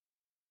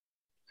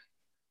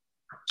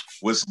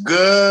What's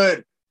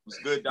good? What's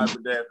good, Dr.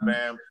 Dad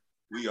fam?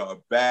 We are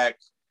back.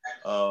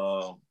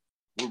 We're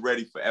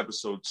ready for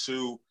episode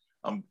 2.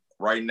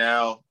 Right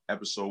now,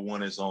 episode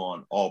 1 is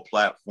on all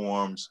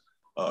platforms,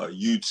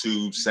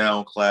 YouTube,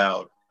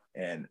 SoundCloud,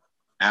 and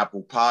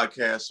Apple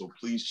Podcasts. So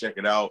please check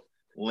it out.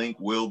 Link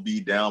will be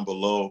down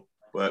below.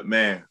 But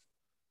man,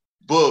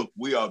 Boog,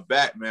 we are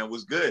back, man.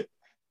 What's good?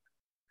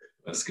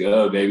 Let's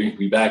go, baby.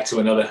 We back to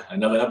another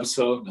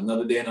episode,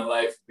 another day in the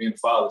life of being a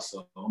father.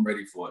 So I'm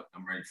ready for it.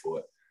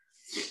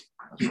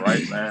 That's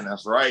right, man.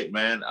 That's right,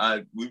 man.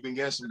 We've been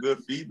getting some good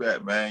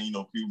feedback, man. You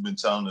know, people been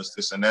telling us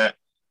this and that.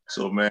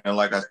 So, man,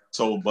 like I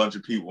told a bunch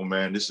of people,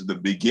 man, this is the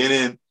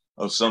beginning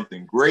of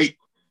something great.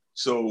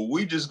 So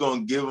we just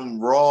gonna give them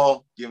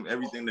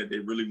everything that they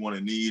really want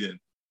to need, and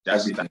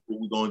that's what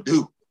we're gonna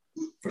do.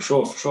 For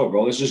sure,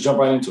 bro. Let's just jump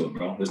right into it,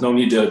 bro. There's no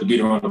need to beat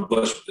around the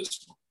bush with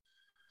this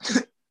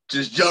one.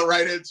 Just jump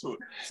right into it.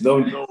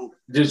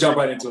 Just jump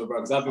right into it, bro.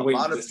 Because I've been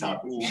waiting for this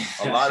topic.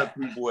 A lot of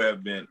people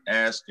have been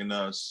asking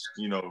us,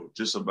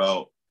 just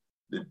about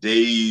the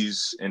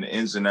days and the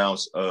ins and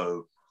outs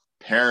of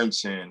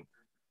parenting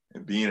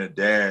and being a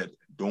dad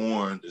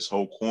during this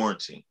whole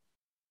quarantine.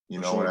 You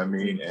know what I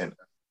mean? And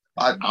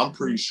I'm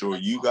pretty sure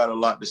you got a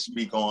lot to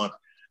speak on.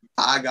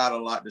 I got a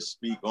lot to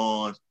speak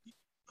on.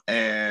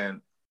 And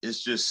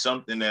it's just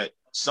something that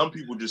some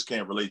people just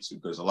can't relate to,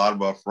 because a lot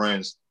of our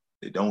friends,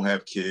 they don't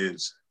have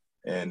kids.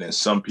 And then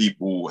some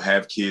people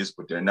have kids,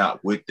 but they're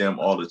not with them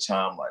all the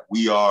time like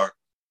we are.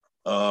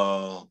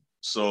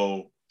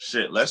 So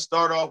shit, let's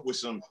start off with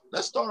some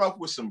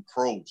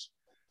pros.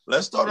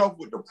 Let's start off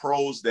with the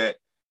pros that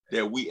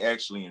we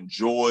actually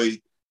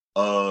enjoy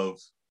of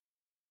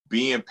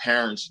being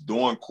parents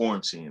during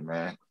quarantine,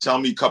 man. Tell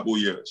me a couple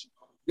of years.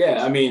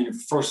 Yeah, I mean,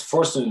 first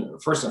and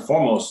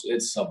foremost,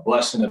 it's a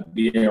blessing to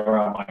be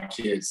around my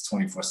kids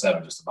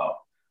 24/7, just about.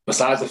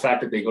 Besides the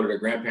fact that they go to their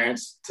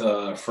grandparents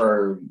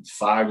for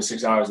 5 to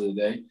 6 hours of the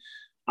day,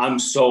 I'm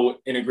so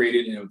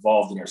integrated and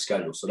involved in their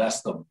schedule. So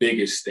that's the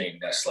biggest thing.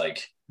 That's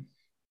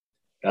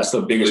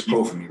the biggest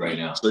pro for me right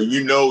now. So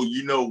you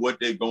know what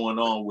they're going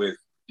on with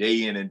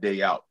day in and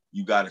day out.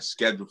 You got a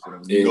schedule for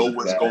them. You know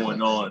what's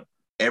going on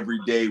every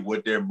day,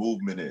 what their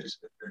movement is.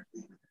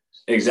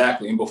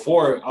 Exactly. And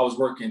before, I was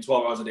working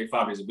 12 hours a day,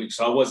 5 days a week.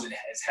 So I wasn't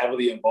as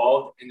heavily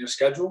involved in their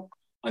schedule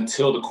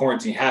until the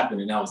quarantine happened,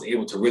 and I was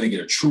able to really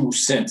get a true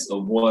sense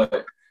of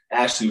what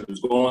Ashley was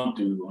going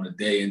through on a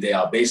day in, day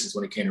out basis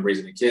when it came to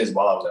raising the kids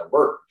while I was at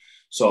work.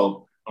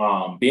 So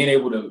being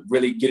able to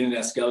really get into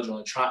that schedule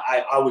and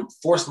I would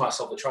force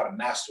myself to try to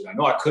master it. I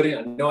know I couldn't.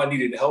 I know I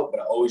needed help, but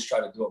I always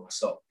try to do it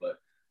myself. But,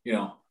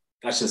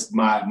 that's just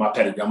my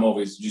pedigree. I'm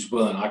always just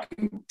willing. I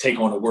can take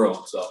on the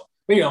world. So,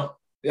 but,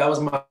 that's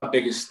my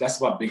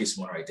biggest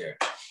one right there.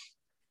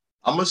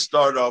 I'm going to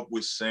start off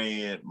with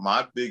saying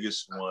my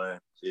biggest one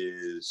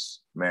is,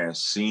 man,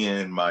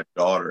 seeing my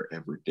daughter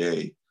every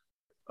day.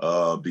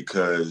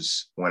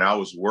 Because when I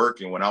was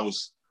working,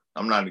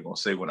 I'm not even going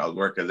to say when I was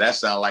working, that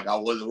sounds like I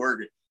wasn't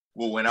working.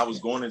 Well, when I was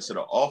going into the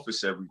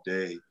office every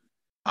day,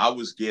 I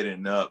was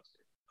getting up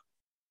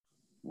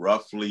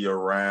roughly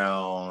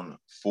around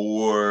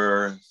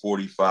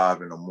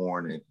 4:45 in the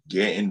morning,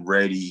 getting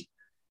ready,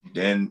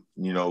 then,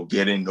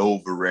 getting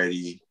over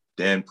ready,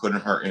 then putting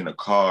her in a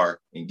car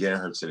and getting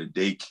her to the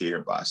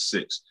daycare by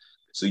 6.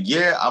 So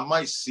yeah, I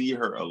might see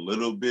her a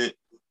little bit.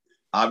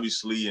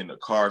 Obviously in the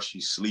car,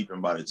 she's sleeping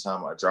by the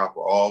time I drop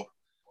her off.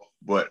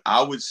 But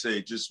I would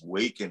say just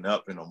waking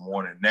up in the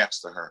morning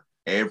next to her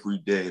every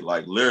day,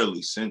 like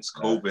literally since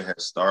COVID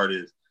has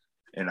started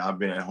and I've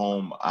been at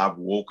home, I've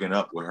woken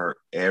up with her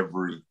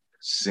every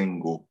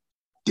single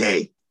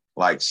day,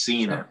 like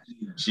seeing her.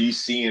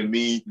 She's seeing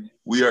me.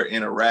 We are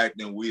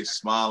interacting. We're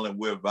smiling.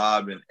 We're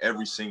vibing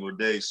every single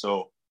day.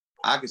 So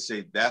I could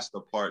say that's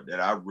the part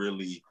that I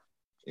really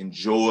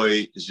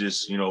enjoy, is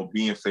just,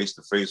 being face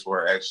to face with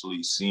her,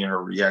 actually seeing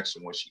her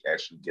reaction when she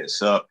actually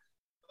gets up,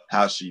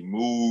 how she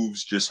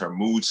moves, just her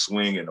mood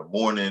swing in the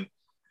morning.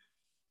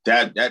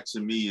 That to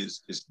me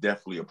is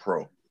definitely a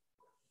pro.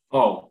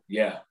 Oh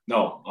yeah,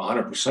 no,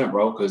 100%,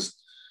 bro. Because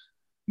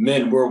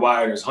men, we're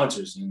wired as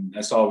hunters, and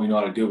that's all we know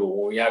how to do. But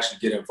when we actually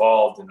get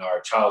involved in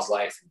our child's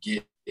life and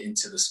get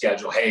into the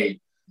schedule, hey,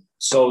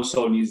 so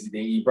they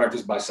eat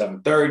breakfast by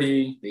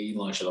 7:30, they eat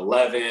lunch at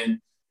 11.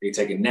 They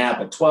take a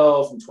nap at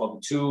 12, from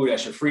 12 to 2.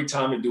 That's your free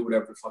time to do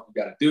whatever the fuck you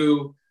got to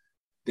do.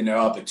 Then they're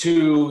up at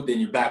 2. Then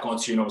you're back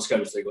onto your normal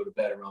schedule. So they go to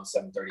bed around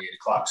 7:30, 8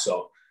 o'clock.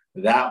 So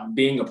that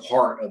being a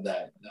part of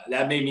that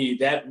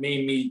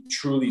made me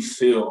truly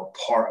feel a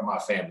part of my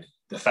family.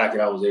 The fact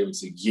that I was able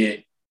to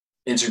get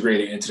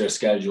integrated into their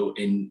schedule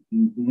and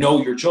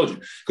know your children,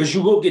 because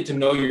you will get to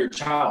know your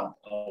child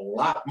a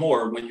lot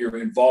more when you're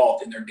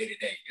involved in their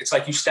day-to-day. It's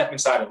like you step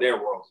inside of their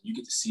world. You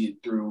get to see it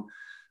through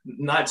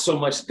not so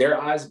much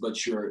their eyes,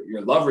 but your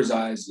lover's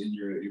eyes and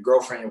your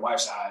girlfriend, your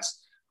wife's eyes,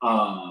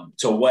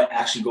 to what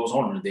actually goes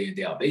on a day-in,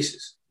 day-out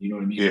basis. You know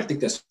what I mean? Yeah. I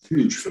think that's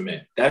huge for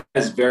men. That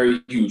is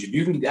very huge. If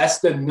you can, that's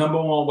the number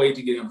one way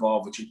to get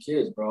involved with your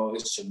kids, bro,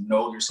 is to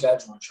know your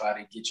schedule and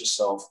try to get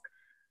yourself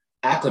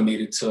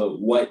acclimated to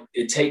what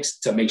it takes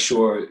to make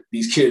sure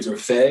these kids are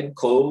fed,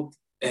 clothed,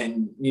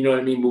 and you know what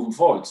I mean, moving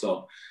forward.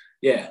 So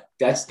yeah,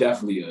 that's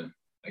definitely a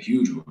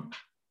huge one.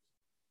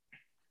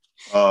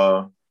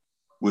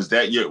 Was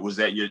that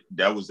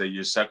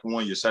your second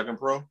one, your second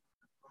pro?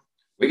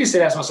 We can say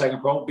that's my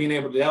second pro.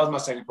 That was my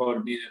second pro,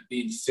 to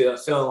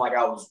feeling like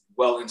I was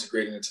well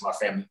integrated into my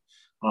family.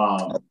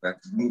 Okay.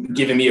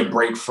 Giving me a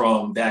break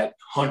from that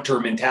hunter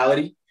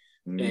mentality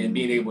and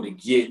being able to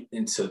get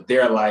into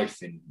their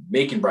life and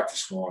making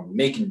breakfast for them,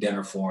 making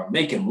dinner for them,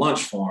 making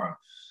lunch for them.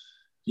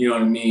 You know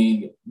what I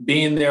mean?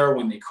 Being there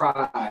when they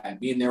cry,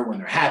 being there when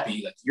they're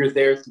happy. Like, you're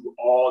there through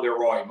all their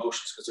raw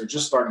emotions because they're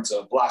just starting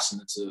to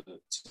blossom into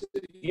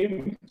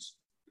humans,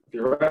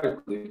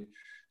 theoretically.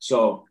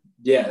 So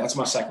yeah, that's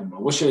my second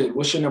one. What's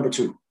your number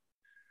two?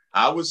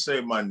 I would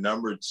say my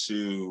number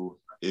two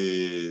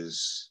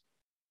is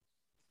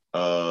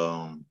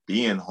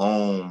being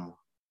home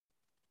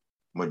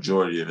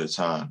majority of the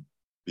time,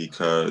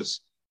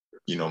 because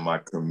my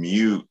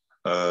commute,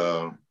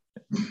 I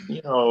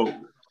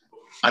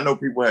know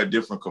people had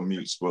different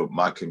commutes, but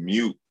my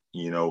commute,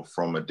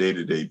 from a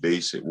day-to-day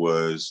basis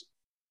was,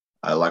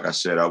 like I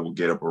said, I would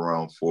get up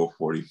around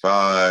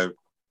 4:45,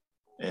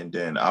 and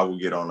then I would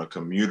get on a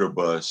commuter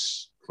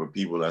bus. For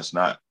people that's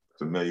not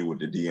familiar with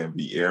the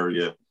DMV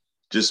area,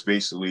 just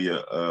basically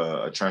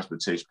a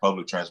transportation,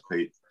 public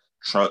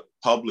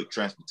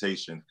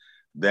transportation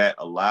that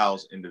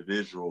allows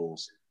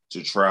individuals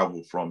to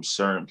travel from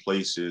certain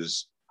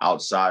places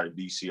outside of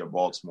DC or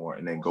Baltimore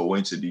and then go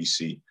into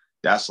DC.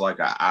 That's like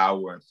an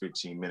hour and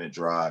 15-minute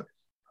drive.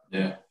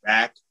 Yeah.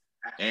 Back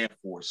and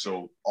forth.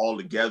 So all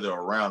together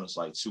around, it's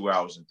like 2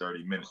 hours and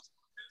 30 minutes.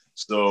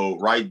 So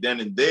right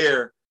then and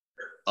there,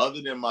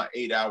 other than my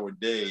 8-hour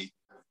day,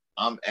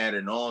 I'm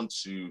adding on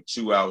to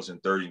 2 hours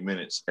and 30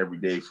 minutes every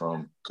day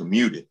from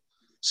commuting.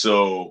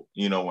 So,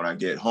 when I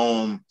get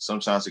home,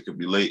 sometimes it could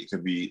be late. It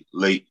could be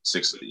late,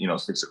 6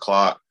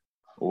 o'clock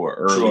or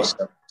early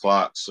 7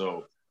 o'clock.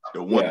 So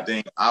the one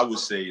thing I would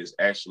say is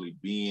actually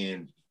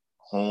being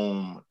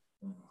home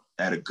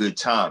at a good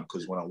time.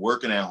 Because when I'm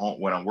working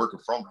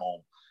from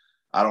home,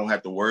 I don't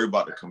have to worry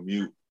about the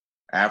commute.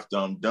 After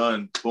I'm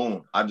done,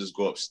 boom, I just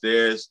go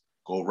upstairs,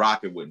 go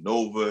rock it with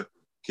Nova,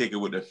 kick it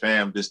with the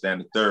fam, this, that,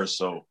 and the third.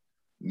 So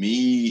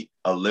me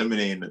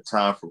eliminating the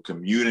time for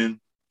commuting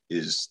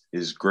is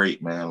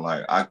great, man.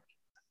 Like,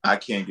 I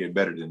can't get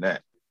better than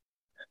that.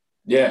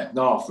 Yeah,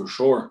 no, for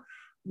sure.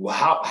 Well,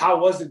 how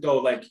was it though?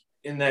 Like,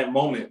 in that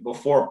moment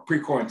before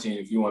pre-quarantine,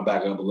 if you want to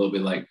back up a little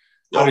bit, like,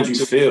 how did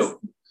you feel?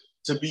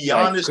 To be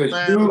honest,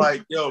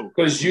 man,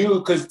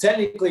 because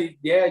technically,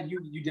 yeah,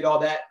 you did all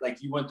that. Like,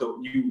 you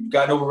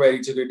got over ready,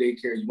 took your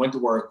daycare, you went to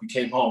work, you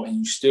came home, and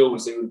you still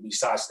was able to be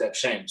sidestep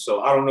shame.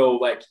 So I don't know,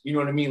 like, you know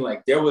what I mean?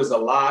 Like, there's a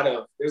lot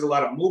of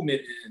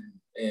movement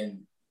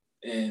and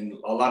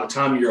a lot of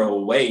time you're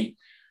away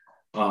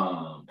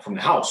from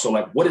the house. So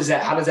like, what is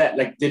that? How does that,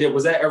 like,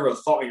 was that ever a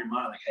thought in your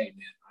mind? Like, hey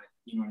man,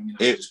 you know what I mean?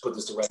 I just put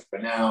this to rest for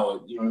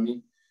now. You know what I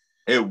mean?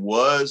 It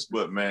was,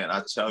 but man,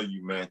 I tell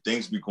you, man,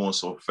 things be going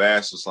so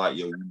fast. It's like,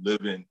 yo,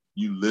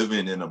 you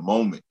living in a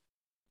moment.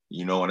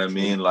 You know what I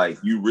mean? Like,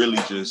 you really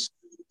just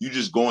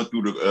going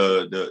through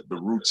the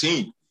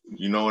routine.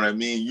 You know what I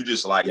mean? You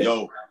just like,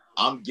 yo,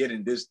 I'm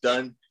getting this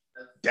done.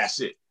 That's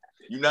it.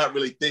 You're not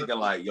really thinking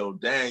like, yo,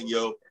 dang,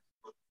 yo,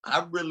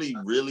 I really,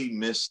 really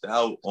missed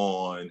out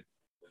on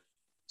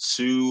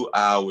 2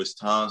 hours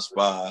times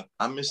 5.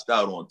 I missed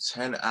out on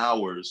 10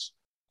 hours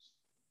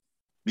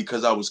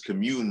because I was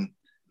commuting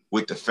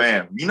with the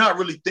fam. You're not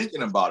really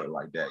thinking about it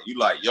like that. You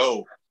like,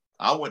 yo,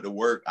 I went to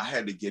work. I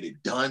had to get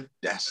it done.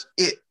 That's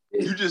it.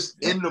 You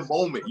just in the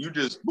moment. You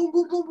just boom,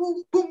 boom, boom,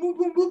 boom, boom, boom,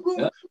 boom, boom,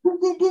 boom, boom,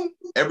 boom, boom.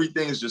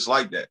 Everything is just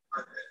like that.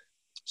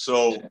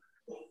 So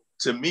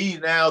to me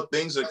now,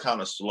 things are kind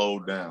of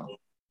slowed down.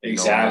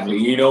 Exactly.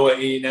 You know what?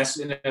 And that's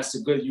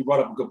a good. You brought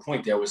up a good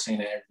point there. Was saying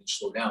that everything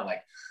slowed down.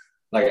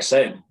 Like I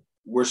said,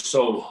 we're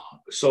so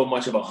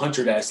much of a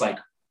hunter that it's like,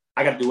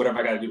 I got to do whatever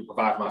I got to do to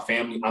provide for my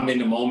family. I'm in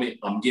the moment.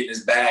 I'm getting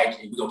this bag,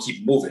 and we're gonna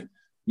keep moving.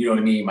 You know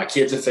what I mean? My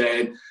kids are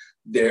fed.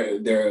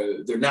 They're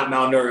not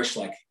malnourished.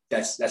 Like,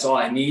 that's all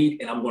I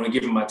need, and I'm going to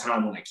give them my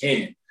time when I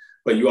can.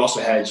 But you also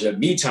had your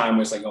me time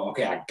where it's like, oh,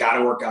 okay, I got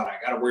to work out. I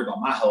got to worry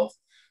about my health.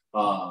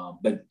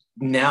 But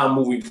now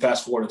moving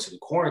fast forward into the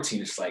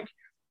quarantine, it's like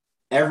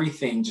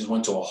everything just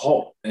went to a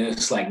halt, and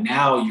it's like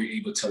now you're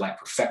able to like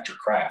perfect your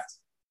craft.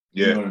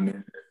 Yeah. You know what I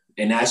mean?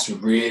 And that's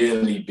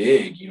really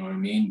big. You know what I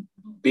mean?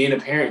 Being a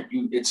parent,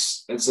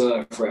 it's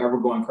a forever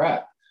going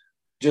craft.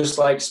 Just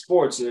like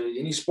sports,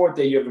 any sport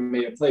that you ever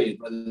may have played,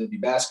 whether it be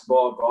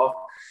basketball, golf,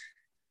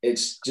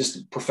 it's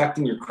just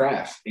perfecting your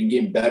craft and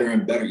getting better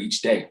and better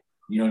each day.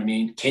 You know what I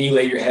mean? Can you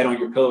lay your head on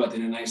your pillow at the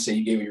end of the night and say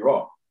you gave it your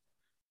all?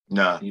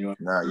 Nah, you're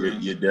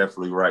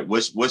definitely right.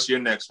 What's your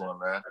next one,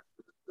 man?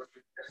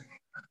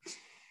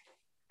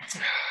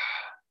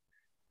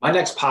 My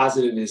next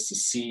positive is to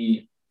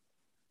see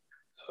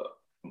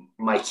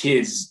my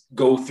kids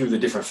go through the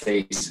different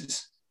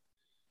phases.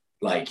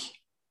 Like,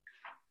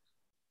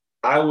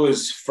 I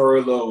was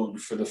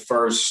furloughed for the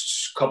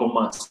first couple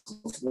months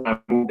when I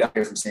moved out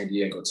here from San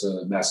Diego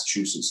to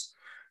Massachusetts.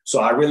 So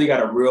I really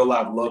got a real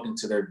live look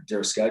into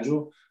their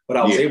schedule, but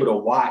I was able to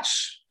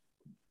watch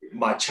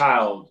my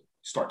child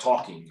start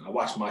talking. I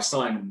watched my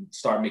son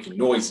start making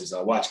noises.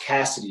 I watched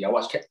Cassidy. I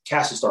watched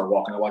Cassidy start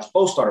walking. I watched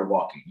Bo started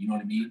walking. You know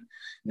what I mean?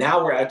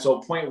 Now we're at to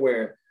a point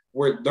where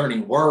we're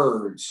learning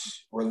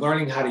words. We're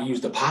learning how to use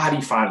the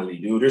potty finally,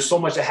 dude. There's so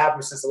much that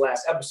happened since the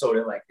last episode.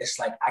 And like, it's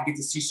like I get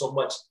to see so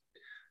much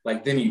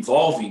like them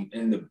evolving,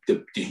 and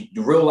the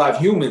real life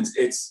humans,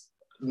 it's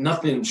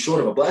nothing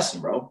short of a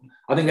blessing, bro.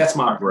 I think that's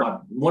my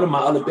one of my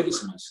other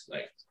biggest ones.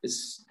 Like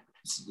it's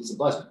a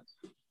blessing.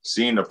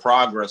 Seeing the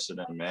progress of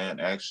them, man,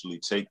 actually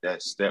take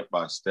that step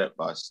by step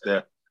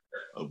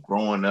of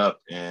growing up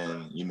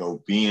and, you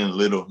know, being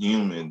little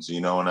humans,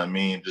 you know what I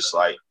mean? Just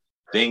like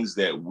things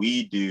that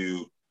we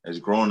do as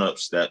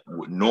grown-ups that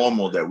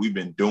normal that we've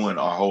been doing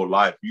our whole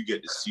life, you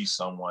get to see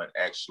someone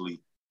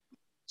actually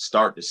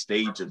start the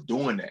stage of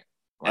doing that.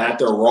 Right? At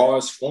their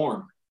rawest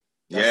form.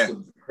 That's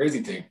the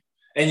crazy thing.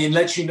 And it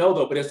lets you know,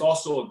 though, but it's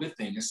also a good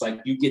thing. It's like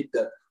you get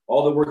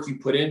all the work you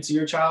put into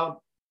your child,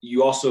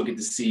 you also get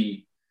to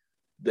see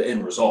the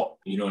end result.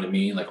 You know what I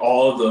mean? Like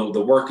all of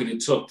the work it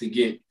took to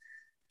get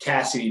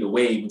Cassidy to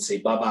wave and say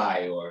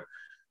bye-bye, or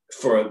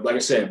for, like I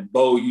said,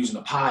 Bo using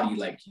a potty,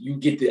 like you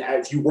get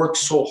if you work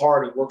so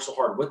hard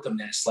with them,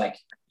 that it's like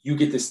you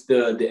get this,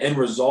 the end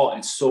result, and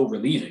it's so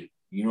relieving.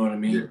 You know what I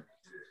mean? Yeah.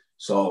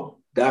 So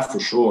that for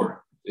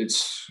sure,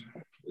 it's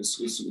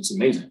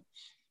amazing.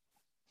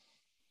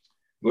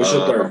 What's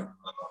your third?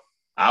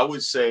 I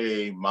would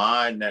say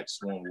my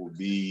next one will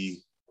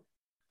be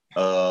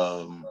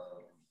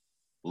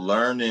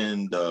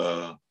learning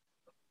the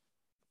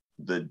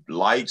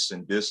likes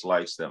and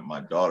dislikes that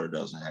my daughter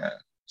doesn't have.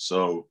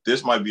 So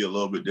this might be a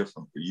little bit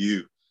different for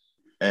you.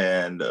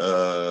 And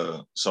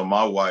so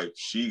my wife,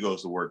 she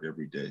goes to work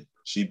every day.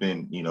 She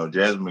been, you know,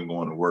 Jasmine been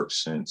going to work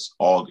since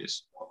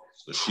August.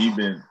 So she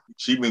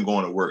been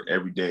going to work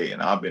every day,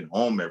 and I've been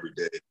home every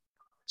day.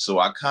 So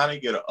I kind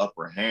of get an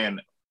upper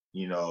hand,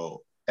 you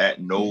know,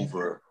 at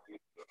Nova,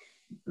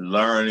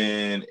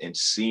 learning and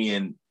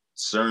seeing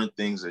certain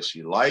things that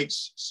she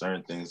likes,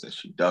 certain things that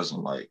she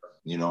doesn't like.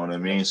 You know what I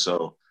mean?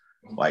 So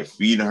like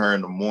feeding her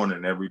in the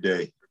morning every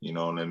day, you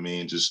know what I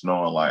mean? Just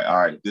knowing like, all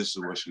right, this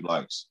is what she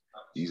likes.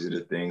 These are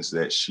the things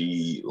that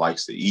she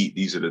likes to eat.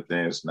 These are the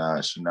things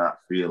she's not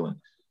feeling.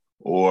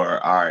 Or,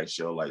 all right,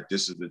 so like,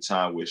 this is the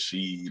time where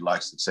she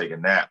likes to take a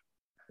nap.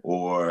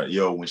 Or,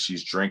 when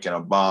she's drinking a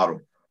bottle,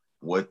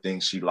 what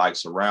things she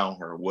likes around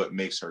her, what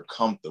makes her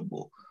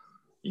comfortable.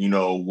 You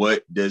know,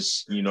 what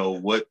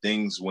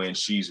things when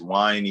she's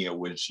whiny or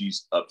when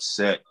she's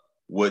upset,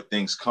 what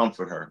things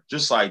comfort her.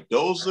 Just like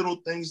those little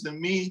things to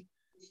me,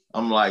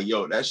 I'm like,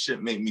 that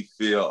shit make me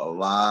feel a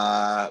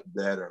lot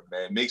better,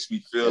 man. It makes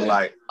me feel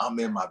like I'm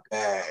in my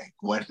bag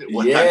when I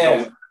know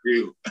what to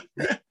do.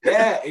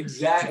 Yeah,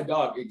 exactly,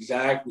 dog.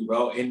 Exactly,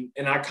 bro. And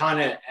I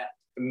kind of,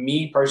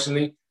 me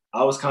personally,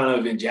 I was kind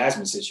of in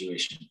Jasmine's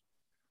situation.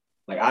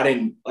 Like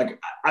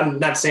I'm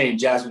not saying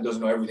Jasmine doesn't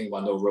know everything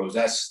about No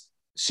Rose.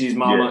 She's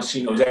mama. Yeah.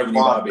 She knows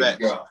everything about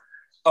baby girl.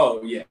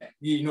 Oh yeah,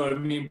 you know what I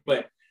mean.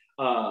 But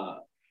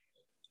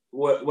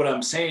what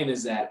I'm saying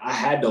is that I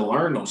had to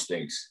learn those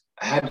things.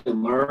 I had to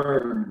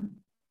learn.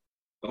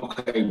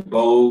 Okay,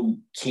 Bo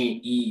can't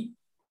eat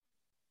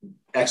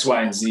X,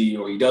 Y, and Z,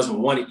 or he doesn't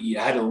want to eat.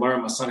 I had to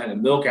learn my son had a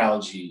milk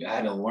allergy. I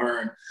had to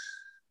learn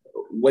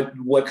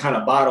what kind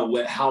of bottle,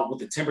 what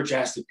the temperature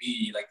has to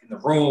be, like in the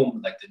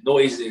room, like the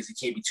noises. It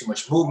can't be too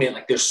much movement.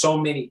 Like there's so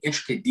many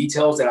intricate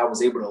details that I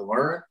was able to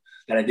learn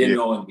that I didn't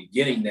know in the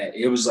beginning, that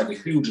it was like a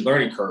huge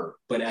learning curve.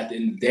 But at the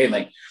end of the day,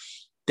 like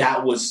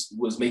that was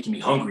making me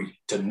hungry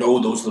to know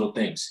those little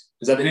things.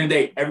 Because at the end of the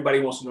day, everybody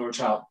wants to know their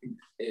child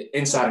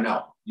inside and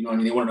out. You know what I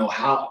mean? They want to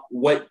know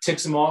what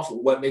ticks them off,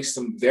 what makes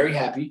them very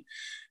happy.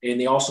 And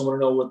they also want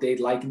to know what they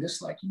like and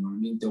dislike, you know what I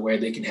mean? The way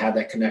they can have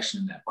that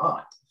connection and that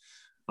bond.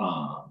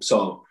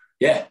 So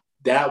yeah,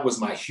 that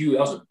was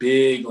a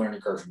big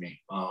learning curve for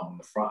me.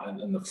 The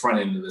front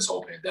end of this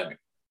whole pandemic.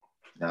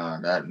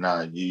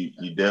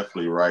 You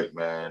definitely right,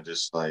 man.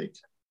 Just like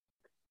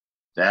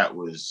that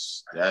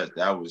was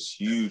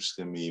huge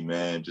to me,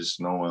 man.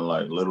 Just knowing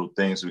like little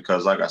things,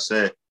 because like I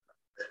said,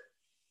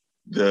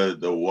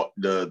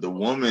 the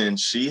woman,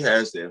 she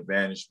has the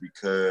advantage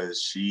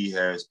because she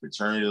has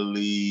paternity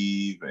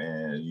leave,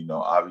 and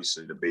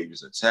obviously the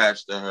baby's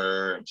attached to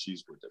her, and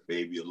she's with the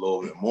baby a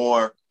little bit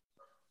more.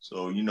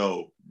 So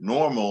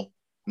normally,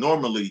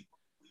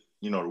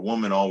 the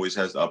woman always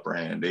has the upper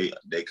hand.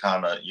 They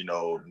kind of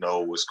know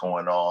what's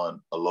going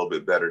on a little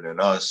bit better than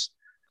us.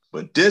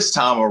 But this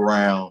time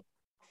around,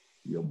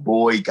 your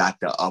boy got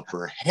the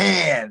upper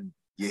hand.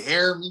 You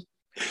hear me?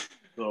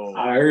 So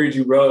I heard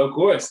you, bro. Of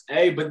course.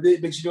 Hey, but you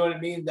know what I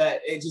mean?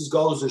 That it just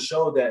goes to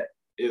show that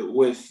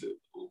with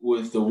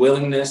the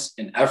willingness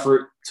and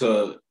effort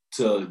to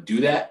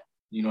do that,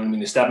 you know what I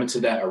mean, to step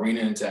into that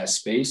arena, into that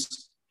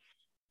space,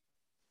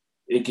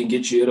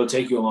 it'll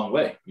take you a long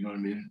way. You know what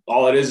I mean?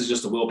 All it is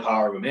just the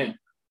willpower of a man.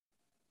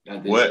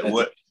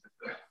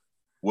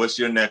 What's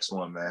your next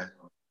one, man?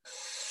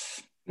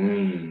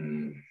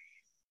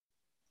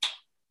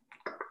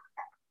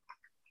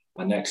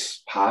 My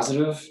next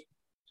positive.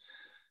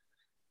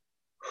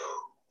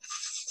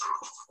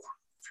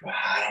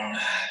 I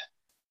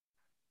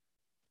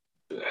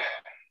don't know.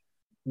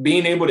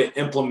 Being able to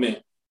implement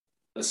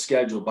a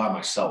schedule by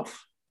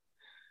myself.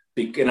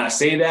 And I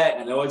say that,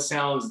 I know it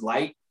sounds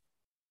light,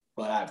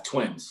 but I have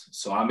twins.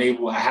 So I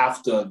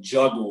have to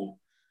juggle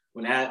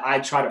when I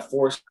try to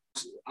force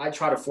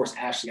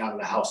Ashley out of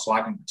the house so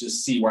I can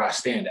just see where I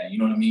stand at. You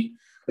know what I mean?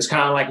 It's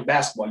kind of like in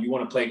basketball. You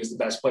want to play against the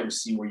best player to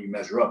see where you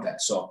measure up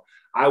at. So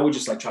I would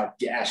just like try to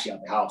get Ashley out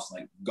of the house.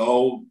 Like,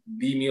 go,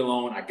 leave me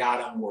alone. I got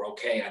them. We're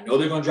okay. I know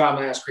they're going to drive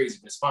my ass crazy,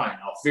 but it's fine.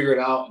 I'll figure it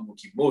out and we'll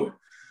keep moving.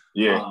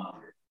 Yeah.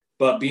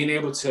 But being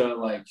able to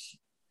like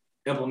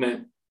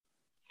implement,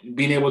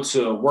 being able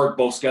to work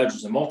both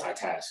schedules and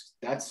multitask,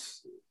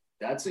 that's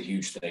a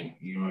huge thing.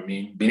 You know what I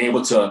mean? Being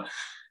able to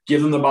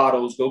give them the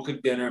bottles, go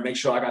cook dinner, make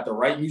sure I got the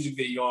right music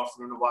video on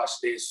for them to watch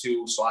Days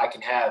 2 so I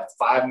can have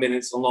 5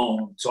 minutes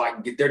alone so I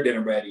can get their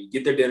dinner ready,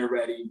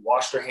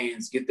 wash their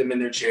hands, get them in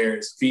their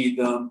chairs, feed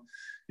them,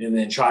 and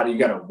then you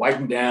got to wipe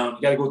them down.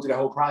 You got to go through that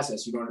whole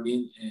process. You know what I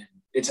mean? And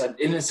it's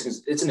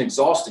an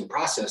exhausting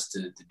process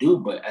to do,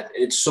 but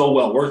it's so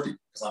well worth it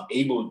because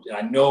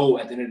I know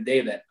at the end of the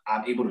day that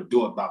I'm able to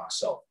do it by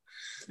myself.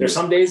 There's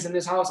some days in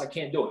this house I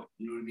can't do it.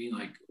 You know what I mean?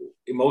 Like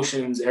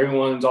emotions,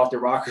 everyone's off their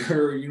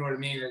rocker. You know what I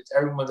mean?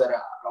 Everyone's at an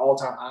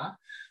all-time high.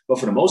 But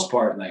for the most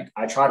part, like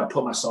I try to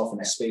put myself in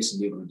that space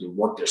and be able to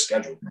work their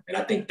schedule. And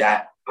I think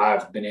that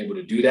I've been able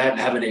to do that.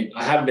 I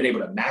haven't been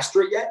able to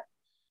master it yet.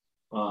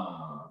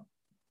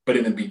 But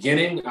in the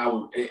beginning,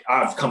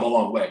 I've come a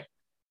long way.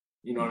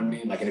 You know what I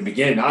mean? Like in the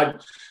beginning, I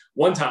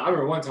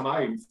remember one time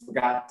I even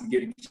forgot to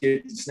get a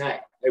kid a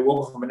snack. They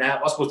woke up from a nap.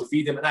 I was supposed to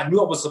feed them, and I knew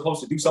I was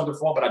supposed to do something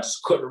for them, but I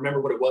just couldn't remember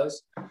what it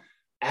was.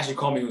 Ashley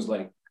called me and was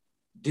like,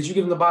 "Did you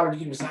give him the bottle? Did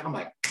you give him the snack?" I'm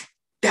like,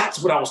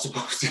 "That's what I was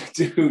supposed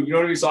to do." You know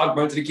what I mean? So I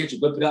run to the kitchen,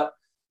 whip it up.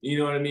 You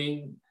know what I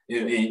mean?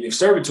 And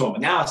serve it to him.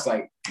 And now it's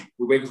like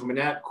we're waking from a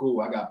nap.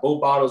 Cool. I got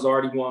both bottles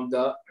already warmed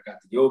up. I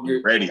got the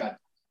yogurt ready. I got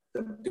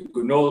the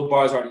granola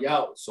bars already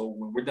out. So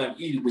when we're done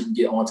eating, we can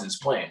get onto this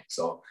plan.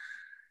 So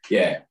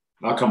yeah,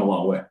 I'll come a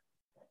long way.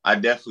 I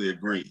definitely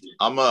agree.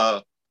 I'm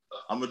gonna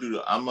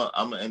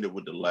end it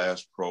with the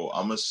last pro.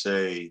 I'm gonna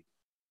say,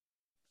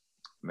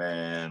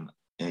 man,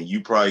 and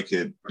you probably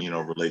could,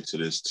 relate to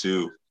this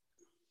too.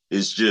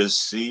 It's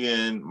just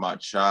seeing my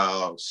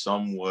child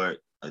somewhat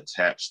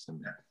attached to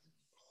me.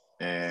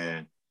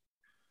 And,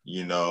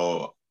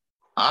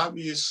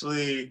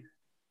 obviously,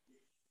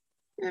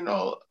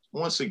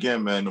 once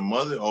again, man, the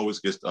mother always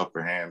gets the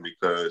upper hand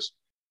because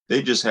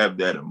they just have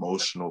that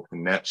emotional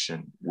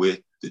connection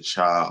with the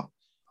child.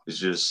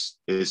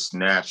 It's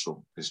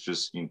natural. It's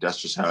just, that's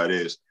just how it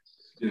is.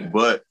 Yeah.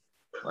 But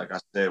like I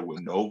said, with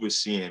Nova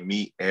seeing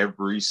me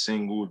every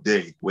single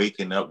day,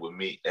 waking up with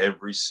me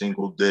every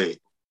single day,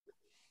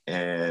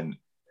 and,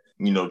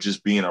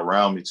 just being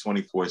around me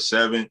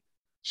 24/7,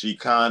 she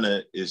kind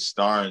of is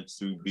starting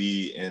to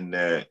be in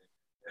that,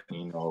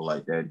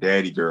 like that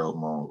daddy girl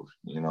mode.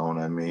 You know what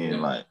I mean?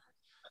 Yeah. Like,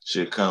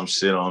 she'll come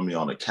sit on me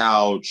on the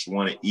couch,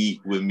 want to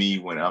eat with me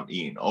when I'm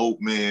eating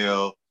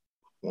oatmeal,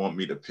 want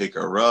me to pick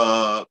her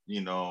up.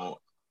 When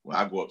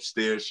I go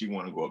upstairs, she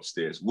want to go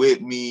upstairs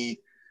with me.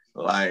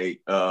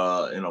 Like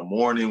in the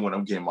morning when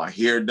I'm getting my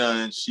hair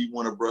done, she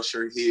want to brush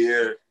her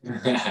hair.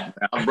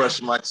 I'm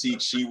brushing my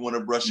teeth, she want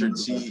to brush her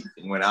teeth.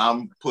 When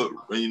I'm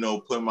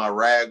putting my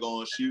rag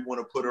on, she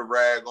want to put a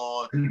rag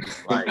on.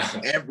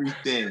 Like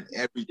everything.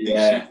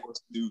 Yeah.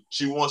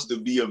 She wants to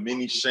be a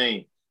mini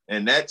Shane.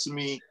 And that to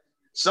me,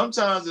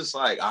 sometimes it's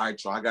like, all right,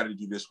 so I got to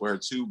do this for her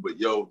too. But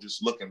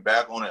just looking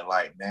back on it,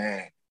 like,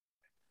 man,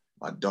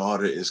 my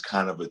daughter is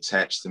kind of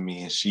attached to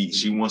me, and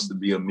she wants to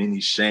be a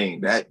mini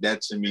Shane.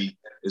 That to me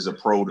is a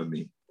pro to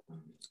me.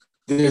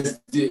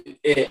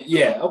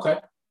 Yeah, okay.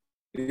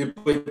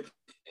 But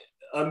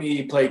let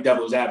me play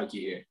devil's advocate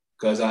here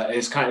because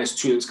it's kind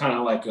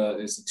of like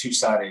it's a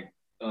two-sided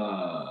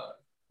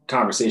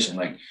conversation.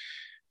 Like,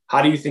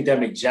 how do you think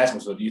that makes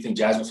Jasmine feel? Do you think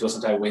Jasmine feels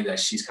some type of way that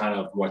she's kind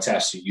of more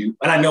attached to you?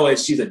 And I know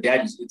it's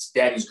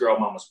daddy's girl,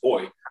 mama's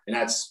boy, and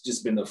that's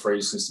just been the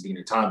phrase since the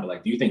beginning of time. But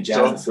like, do you think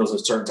Jasmine feels a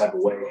certain type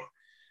of way?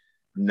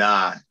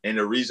 Nah, and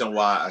the reason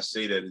why I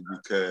say that is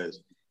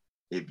because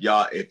if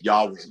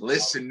y'all was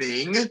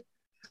listening,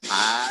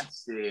 I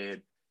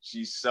said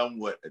she's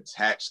somewhat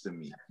attached to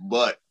me,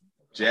 but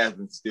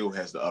Jasmine still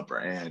has the upper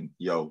hand.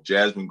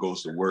 Jasmine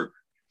goes to work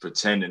for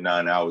 10 to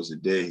 9 hours a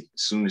day. As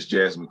soon as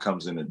Jasmine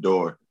comes in the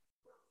door,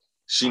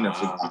 she knows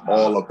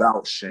all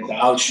about Shane.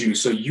 About you.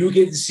 So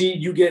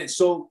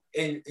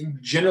and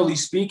generally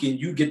speaking,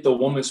 you get the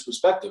woman's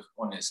perspective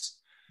on this.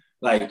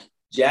 Like,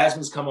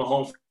 Jasmine's coming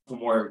home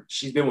from work.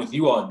 She's been with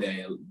you all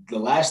day. The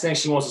last thing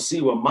she wants to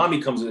see when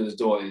mommy comes to this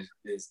door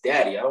is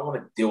daddy. I don't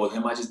want to deal with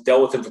him. I just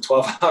dealt with him for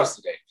 12 hours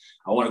today.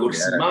 I want to go to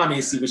see mommy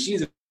and see what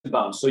she's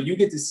about. So you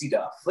get to see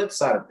the flip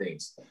side of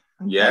things.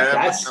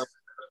 Yeah.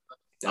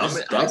 Like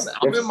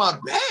I'm in my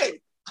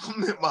bag.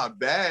 I'm in my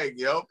bag,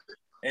 yo.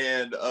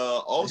 And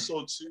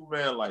also too,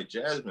 man, like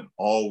Jasmine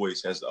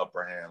always has the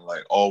upper hand,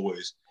 like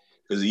always.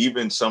 Because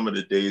even some of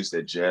the days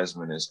that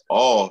Jasmine is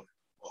off,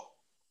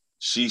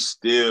 she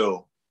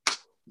still,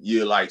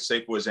 you like,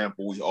 say for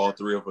example, we all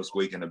three of us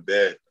wake in the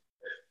bed.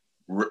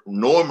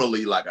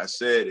 Normally, like I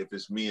said, if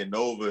it's me and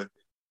Nova,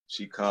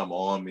 she come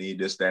on me,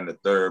 this, that, and the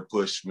third,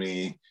 push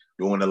me,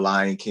 doing the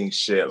Lion King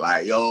shit,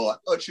 like, yo, I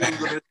thought you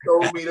were gonna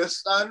show me the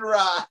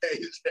sunrise.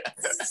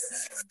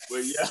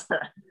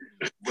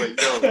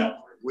 but yo,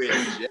 with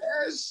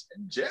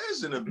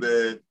Jazz in the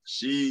bed,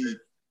 she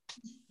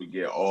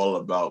forget all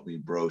about me,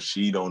 bro.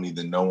 She don't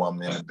even know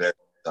I'm in the bed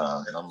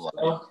time. And I'm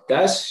like,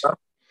 that's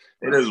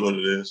it is what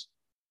it is.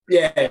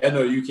 Yeah, I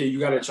know you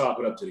got to chalk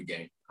it up to the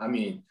game. I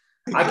mean,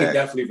 exactly. I can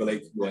definitely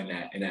relate to you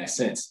in that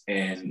sense.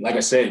 And like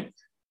I said,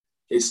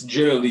 it's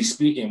generally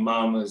speaking,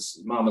 mama's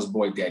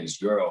boy, daddy's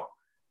girl.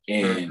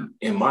 And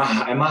in my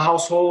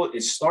household,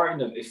 it's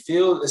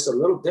it's a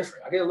little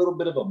different. I get a little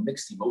bit of a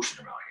mixed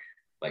emotion around here.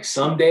 Like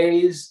some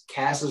days,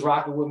 Cass is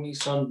rocking with me.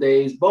 Some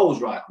days, Bo's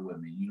rocking with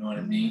me. You know what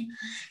I mean?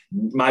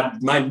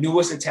 My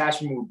newest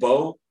attachment with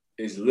Bo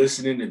is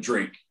listening to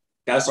Drake.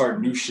 That's our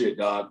new shit,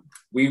 dog.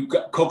 We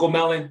got Coco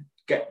Melon.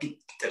 Get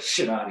that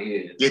shit out of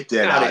here. Get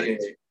that out of here.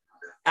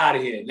 Out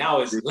of here.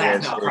 Now it's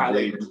laugh now, cry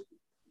later.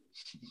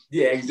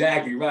 Yeah,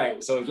 exactly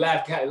right. So it's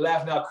laugh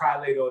now, cry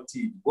later on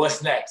TV.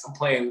 What's next? I'm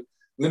playing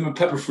Lemon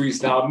Pepper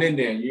Freestyle. I'm in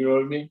there. You know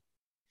what I mean?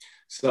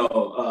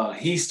 So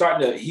he's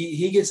starting to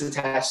he gets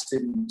attached to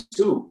me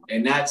too,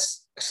 and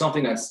that's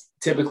something that's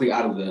typically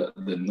out of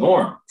the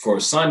norm for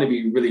a son to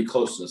be really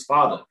close to his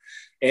father.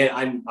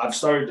 And I've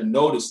started to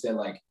notice that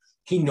like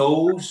he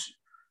knows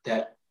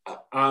that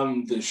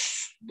I'm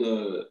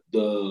the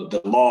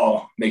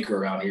lawmaker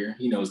around here.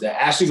 He knows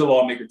that. Ashley's a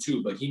lawmaker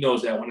too, but he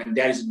knows that when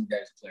daddy's to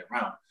play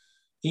around.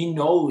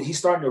 He's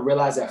starting to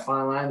realize that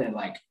fine line that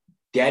like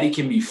daddy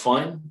can be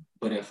fun,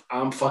 but if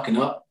I'm fucking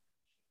up,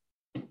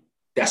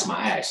 that's my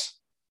ass.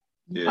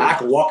 Yeah. I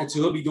can walk into,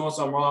 he'll be doing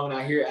something wrong and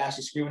I hear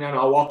Ashley screaming at him.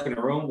 I'll walk in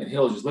the room and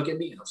he'll just look at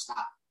me and he'll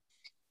stop.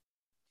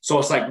 So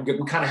it's like we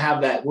kind of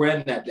have that, we're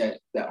in that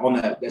on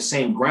that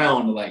same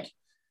ground, like,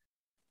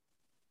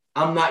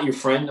 I'm not your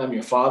friend, I'm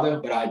your father,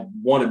 but I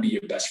want to be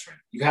your best friend.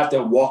 You have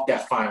to walk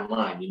that fine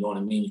line, you know what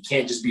I mean? You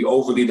can't just be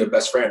overly their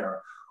best friend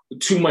or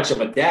too much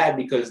of a dad,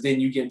 because then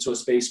you get into a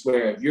space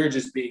where if you're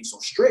just being so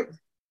strict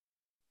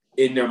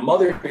and their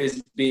mother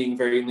is being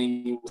very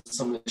lenient with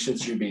some of the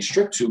shit you're being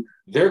strict to,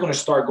 they're going to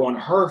start going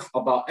her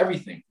about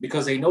everything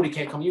because they know they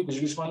can't come to you because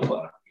you're just going to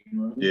about it. You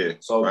know what I mean? Yeah.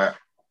 So right.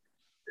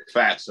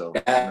 Facts. So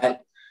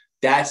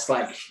that's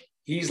like,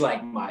 he's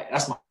like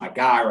that's my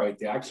guy right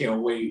there. I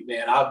can't wait,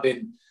 man. I've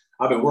been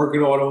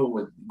working on him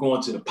with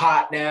going to the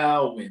pot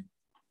now.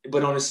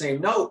 But on the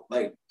same note,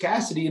 like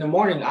Cassidy in the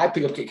morning, I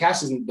pick up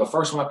Cassidy's the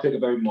first one I pick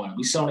up every morning.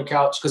 We sit on the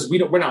couch because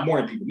we're not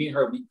morning people. Me and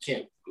her,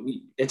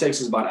 it takes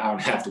us about an hour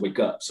and a half to wake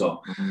up.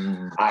 So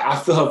I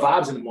feel her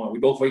vibes in the morning. We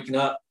both waking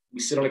up.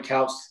 We sit on the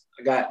couch.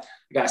 I got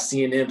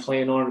CNN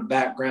playing on in the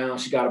background.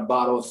 She got a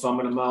bottle of thumb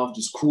in her mouth,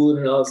 just cooling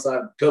on the other side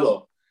of the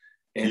pillow.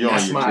 And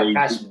that's my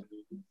passion.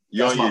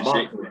 You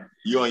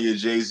on your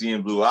Jay-Z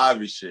and Blue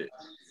Ivy shit.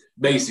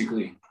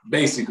 Basically,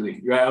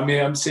 right? I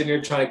mean, I'm sitting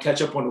there trying to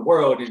catch up on the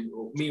world, and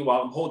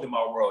meanwhile, I'm holding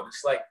my world.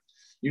 It's like,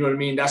 you know what I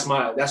mean? That's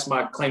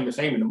my claim to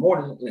fame in the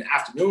morning. In the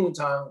afternoon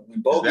time,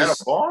 when bogus. Is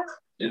that a bar?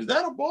 Is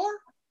that a bar?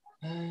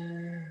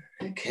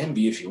 It can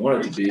be if you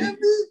want it to be.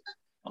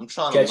 I'm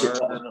trying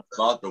to learn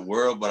about the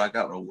world, but I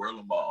got the world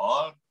in my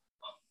arm.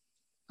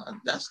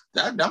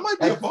 That might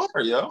be a bar,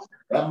 yo.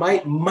 That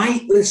might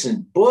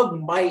listen.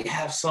 Boog might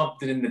have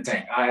something in the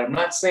tank. I'm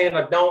not saying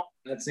I don't.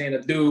 I'm not saying I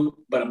do,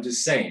 but I'm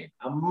just saying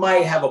I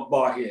might have a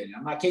bar here.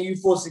 I'm not getting you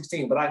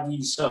 416, but I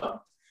need some.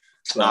 All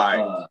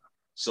right.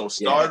 So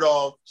start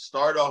off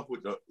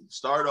with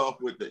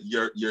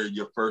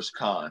your first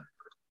con.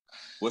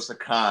 What's a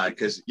con?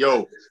 Because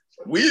yo,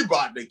 we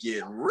about to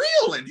get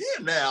real in here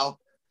now.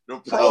 The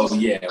pros,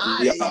 yeah.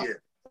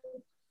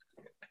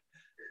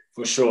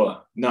 For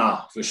sure.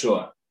 Nah, for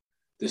sure.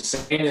 The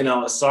same, and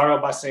I'll start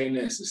off by saying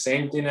this: the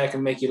same thing that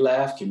can make you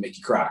laugh can make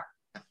you cry.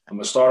 I'm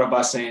gonna start off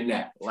by saying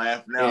that.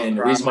 Laugh now. And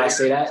the reason why I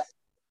say that,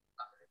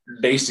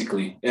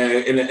 basically,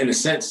 in a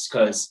sense,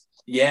 because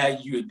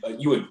you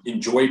would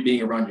enjoy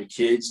being around your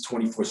kids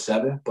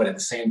 24/7, but at the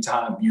same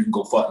time, you can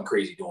go fucking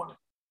crazy doing it.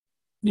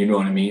 You know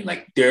what I mean?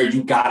 Like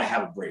you gotta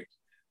have a break.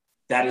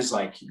 That is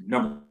like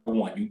number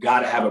one. You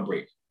gotta have a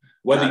break,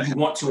 whether you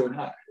want to or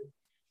not.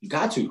 You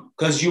got to,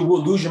 because you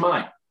will lose your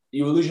mind.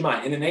 You will lose your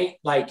mind, and it ain't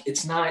like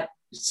it's not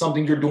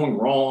something you're doing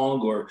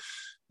wrong or.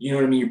 You know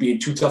what I mean? You're being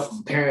too tough of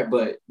a parent,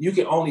 but you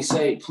can only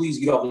say, please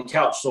get off the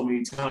couch so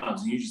many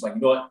times. And you're just like,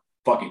 you know what?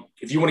 Fuck it.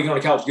 If you want to get on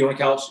the couch, get on the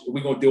couch.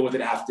 We're going to deal with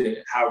it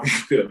after however you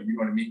feel. You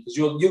know what I mean? Because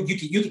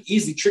you can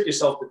easily trick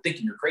yourself to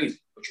thinking you're crazy,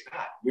 but you're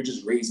not. You're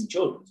just raising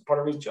children. It's a part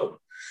of raising children.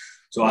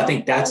 So I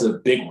think that's a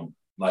big one.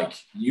 Like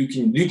you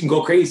can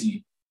go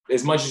crazy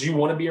as much as you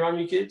want to be around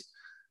your kids.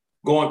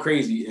 Going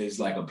crazy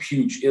is like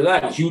it's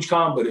not a huge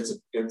con, but it's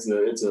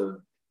a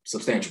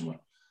substantial one.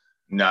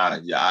 Nah,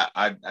 yeah,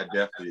 I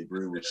definitely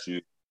agree with you.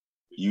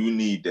 you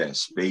need that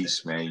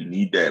space, man. You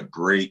need that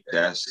break.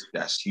 That's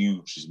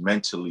huge. Just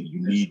mentally,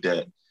 you need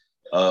that.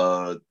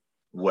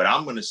 What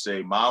I'm gonna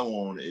say, my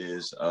own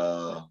is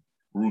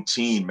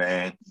routine,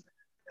 man.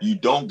 You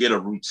don't get a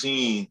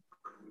routine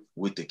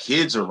with the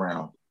kids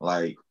around.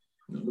 Like,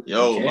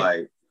 yo,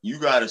 like you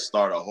gotta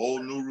start a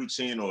whole new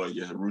routine or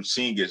your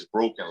routine gets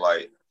broken.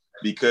 Like,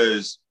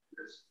 because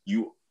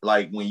you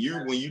like when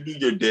you do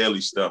your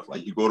daily stuff,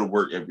 like you go to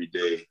work every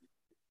day,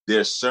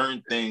 there's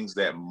certain things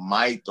that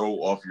might throw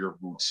off your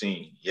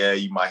routine. Yeah,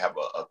 you might have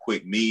a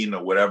quick meeting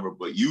or whatever,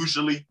 but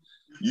usually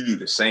you do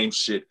the same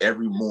shit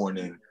every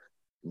morning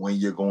when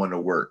you're going to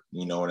work.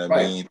 You know what I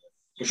mean?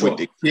 Sure. With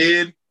the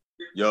kid,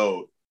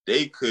 yo,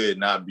 they could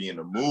not be in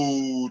the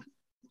mood.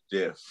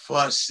 They're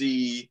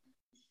fussy.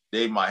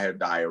 They might have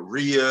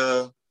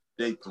diarrhea.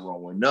 They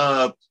throwing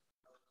up.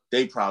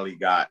 They probably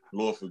got,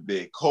 Lord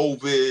forbid,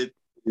 COVID.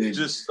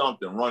 Just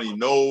something, runny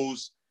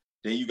nose.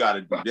 Then you got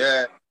to do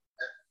that.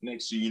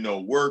 Next thing you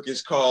know, work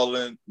is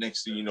calling.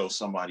 Next thing you know,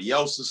 somebody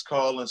else is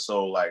calling.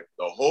 So like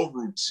the whole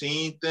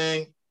routine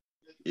thing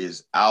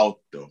is out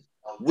the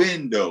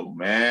window,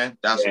 man.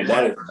 That's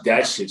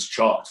that shit's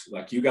chalked.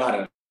 Like you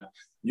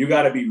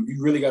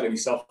really gotta be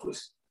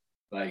selfless.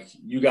 Like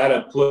you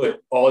gotta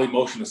put all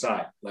emotion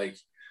aside. Like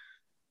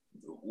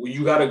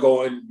you gotta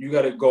go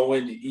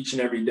into each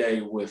and every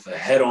day with a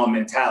head-on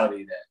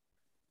mentality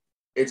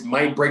that it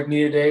might break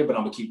me today, but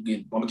I'm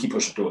gonna keep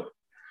pushing through it.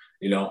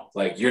 You know,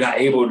 like you're not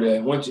able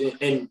to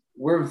and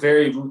we're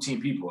very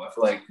routine people. I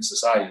feel like in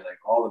society, like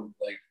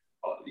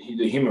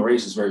the human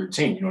race is very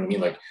routine. You know what I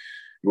mean? Like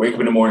you wake up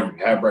in the morning,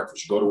 you have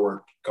breakfast, you go to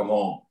work, come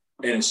home,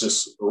 and it's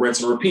just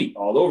rinse and repeat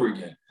all over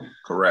again.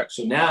 Correct.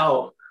 So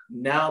now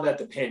that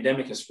the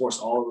pandemic has forced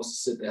all of us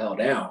to sit the hell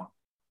down,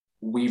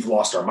 we've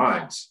lost our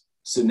minds.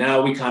 So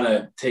now we kind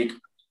of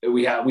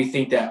we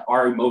think that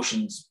our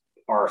emotions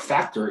are a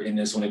factor in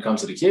this when it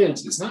comes to the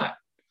kids. It's not.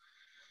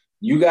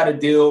 You got to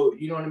deal.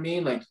 You know what I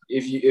mean? Like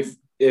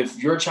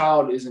if your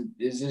child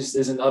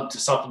isn't up to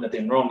something that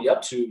they're normally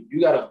up to, you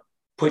got to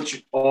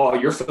put all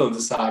your feelings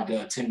aside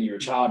to attend to your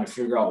child and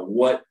figure out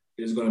what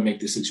is going to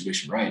make this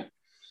situation right.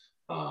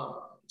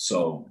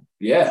 So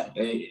yeah,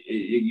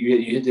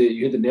 you hit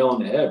the nail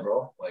on the head,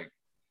 bro. Like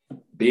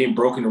being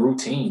broken the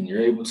routine,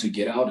 you're able to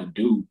get out and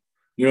do.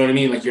 You know what I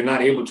mean? Like you're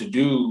not able to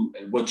do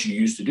what you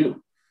used to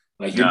do.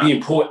 Like you're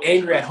being pulled,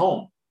 and you're at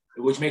home,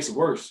 which makes it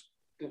worse.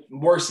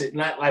 Worse,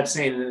 not like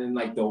saying it in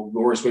like the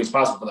worst ways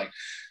possible, but like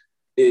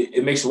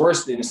it makes it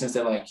worse in the sense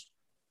that like,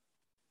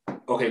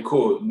 okay,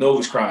 cool,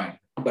 Nova's crying,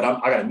 but I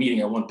got a meeting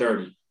at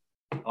 1:30.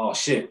 Oh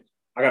shit,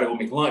 I gotta go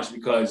make lunch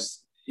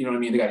because you know what I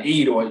mean. They gotta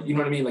eat, or you know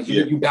what I mean. Like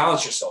you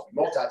balance yourself, you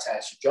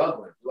multitask, you're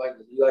juggling.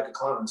 You like a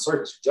clown in the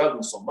circus. You're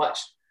juggling so much,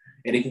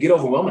 and it can get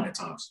overwhelming at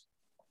times.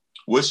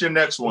 What's your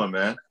next one,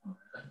 man?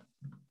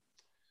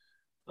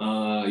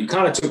 You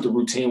kind of took the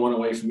routine one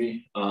away from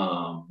me.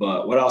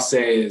 But what I'll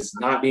say is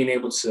not being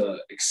able to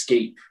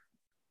escape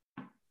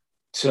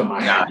to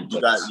my happy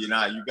place. You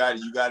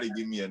got to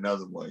give me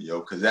another one,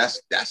 yo, because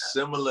that's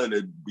similar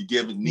to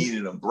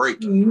needing a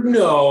break.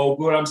 No,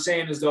 but what I'm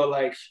saying is though,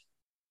 like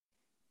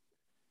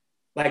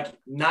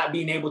not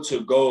being able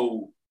to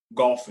go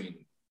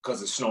golfing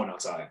because it's snowing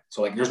outside.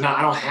 So like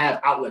I don't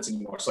have outlets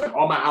anymore. So like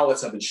all my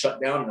outlets have been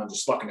shut down and I'm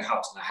just stuck in the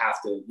house and I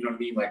have to, you know what I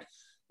mean? Like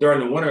during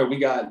the winter, we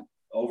got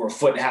over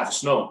 1.5 feet of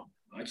snow.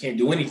 I can't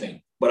do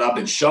anything, but I've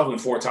been shoveling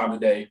 4 times a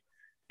day.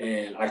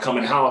 And I come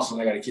in the house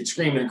and I got a kid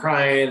screaming and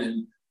crying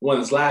and one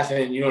is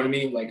laughing, you know what I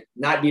mean? Like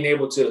not being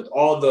able to,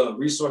 all the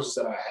resources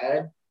that I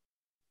had,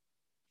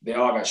 they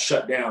all got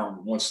shut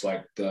down once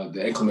like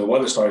the inclement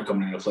weather started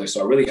coming into place.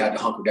 So I really had to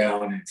hunker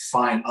down and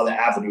find other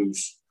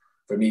avenues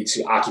for me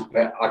to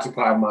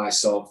occupy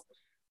myself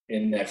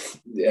in that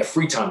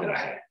free time that I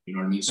had. You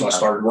know what I mean? So I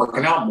started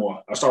working out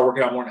more. I started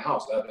working out more in the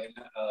house. I had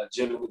a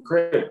gym in the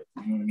crib.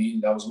 You know what I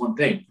mean? That was one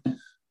thing.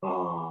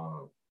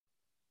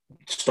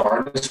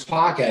 Started this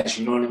podcast,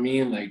 you know what I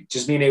mean? Like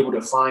just being able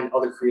to find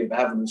other creative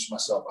avenues for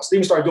myself. I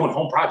even started doing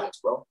home projects,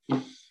 bro.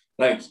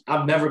 Like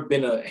I've never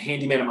been a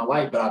handyman in my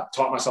life, but I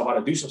taught myself how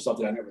to do some stuff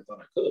that I never thought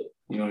I could.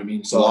 You know what I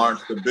mean? So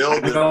Lawrence the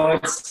Builder. You know,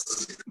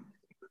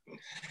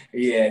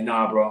 yeah,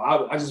 nah, bro.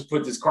 I just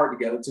put this cart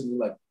together. It took me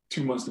like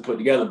 2 months to put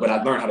together, but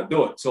I learned how to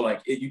do it. So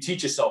like you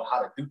teach yourself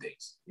how to do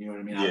things. You know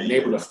what I mean? I've been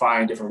able to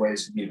find different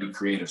ways for me to be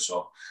creative.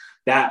 So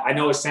that I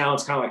know it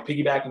sounds kind of like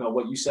piggybacking on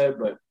what you said,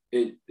 but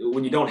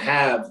when you don't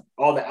have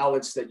all the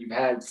outlets that you've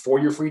had for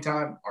your free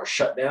time are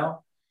shut down,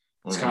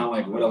 it's kind of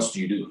like, what else do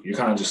you do? You're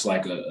kind of just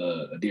like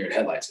a deer in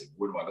headlights. Like,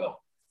 where do I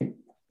go?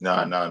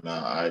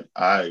 Nah.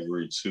 I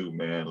agree too,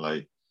 man.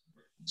 Like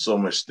so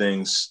much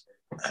things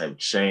have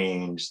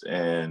changed,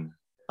 and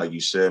like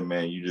you said,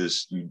 man, you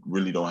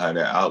really don't have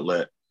that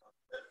outlet,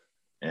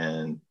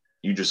 and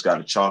you just got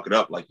to chalk it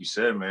up. Like you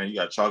said, man, you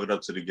got to chalk it up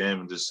to the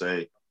game and just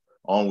say,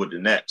 on with the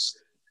next.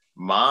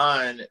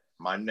 My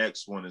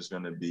next one is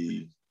going to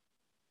be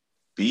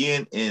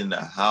being in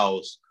the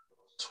house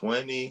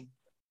 24/7,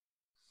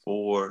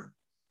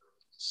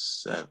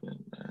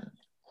 man.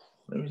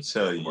 Let me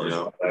tell you,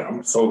 yo.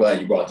 I'm so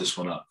glad you brought this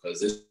one up because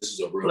this is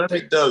a real Let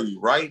thing. me tell you,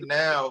 right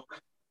now,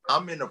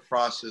 I'm in a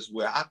process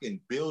where I can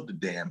build a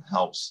damn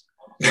house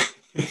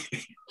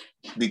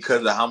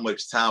because of how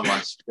much time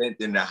I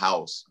spent in the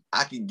house.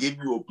 I can give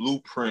you a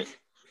blueprint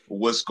for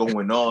what's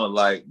going on.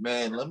 Like,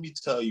 man, let me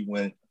tell you,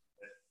 when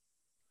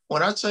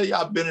I tell you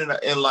I've been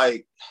in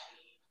like,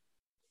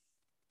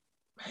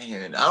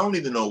 man, I don't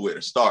even know where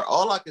to start.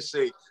 All I can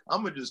say,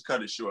 I'm gonna just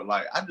cut it short.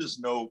 Like, I just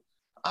know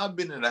I've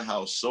been in the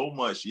house so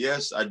much.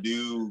 Yes, I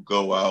do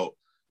go out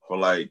for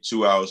like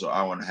 2 hours or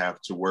hour and a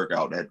half to work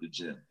out at the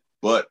gym.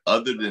 But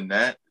other than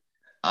that,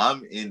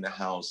 I'm in the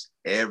house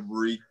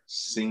every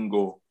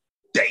single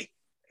day,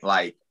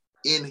 like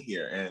in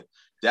here. And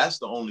that's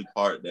the only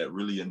part that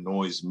really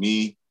annoys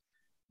me,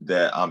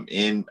 that I'm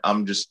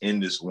just in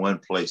this one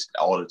place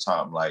all the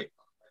time. Like,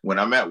 when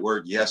I'm at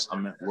work, yes,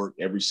 I'm at work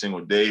every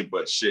single day,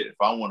 but shit, if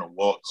I want to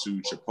walk to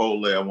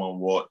Chipotle, I want to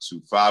walk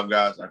to Five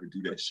Guys, I can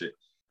do that shit.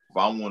 If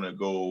I want to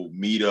go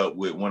meet up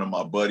with one of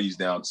my buddies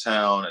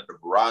downtown at the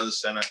Verizon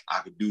Center,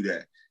 I could do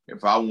that.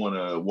 If I want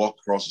to walk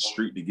across the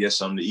street to get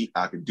something to eat,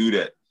 I could do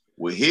that.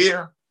 Well,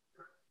 here,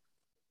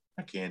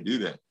 I can't do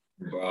that.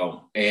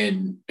 Bro.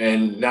 And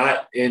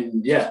that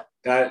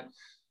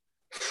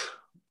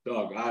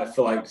dog, I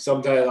feel like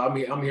sometimes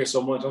I'm here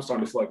so much, I'm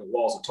starting to feel like the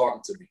walls are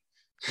talking to me.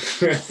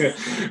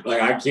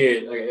 Like I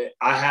can't, like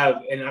I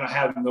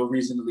have no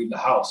reason to leave the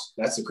house.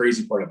 That's the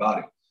crazy part about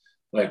it.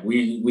 Like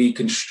we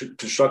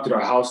constructed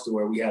our house to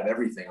where we have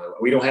everything. Like,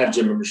 we don't have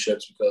gym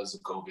memberships because of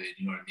COVID.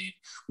 You know what I mean?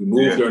 We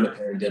moved during the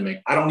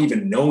pandemic. I don't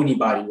even know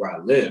anybody where I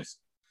live.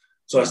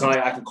 So it's not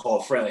like I can call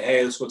a friend, like,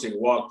 hey, let's go take a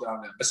walk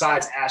down there.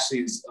 Besides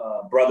Ashley's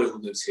brother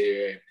who lives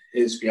here,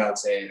 his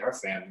fiance and her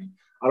family,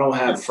 I don't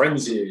have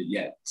friends here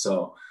yet.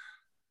 So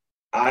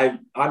I'm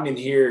in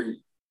here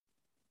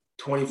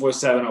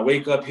 24/7. I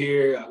wake up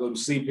here, I go to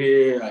sleep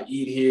here, I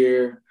eat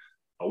here,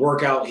 I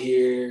work out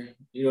here.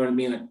 You know what I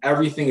mean? Like,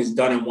 everything is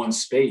done in one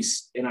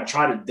space. And I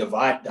try to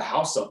divide the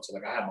house up. So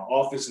like I have my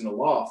office in the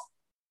loft,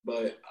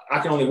 but I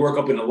can only work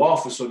up in the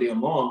loft for so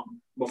damn long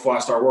before I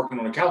start working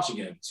on the couch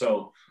again.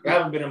 So I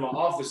haven't been in my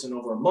office in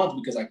over a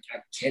month because I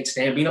can't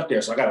stand being up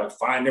there. So I got to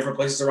find different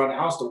places around the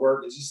house to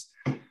work.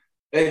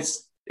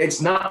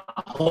 It's not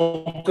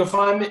home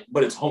confinement,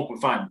 but it's home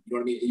confinement. You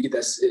know what I mean? You get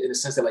that in the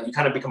sense that like you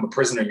kind of become a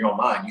prisoner in your own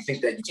mind. You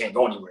think that you can't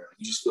go anywhere.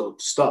 You just feel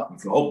stuck. You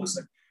feel hopeless.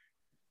 Like,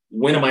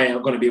 when am I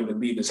going to be able to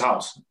leave this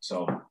house?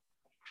 So,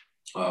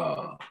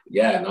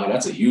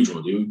 that's a huge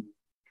one, dude.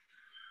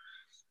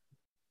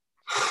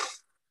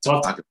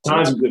 Tough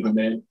times are different,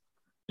 man.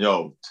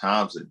 Yo,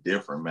 times are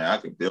different, man. I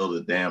could build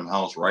a damn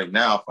house right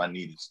now if I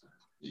needed to.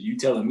 You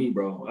telling me,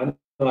 bro? I know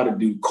how to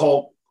do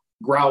caulk,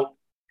 grout,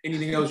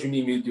 anything else you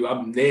need me to do.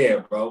 I'm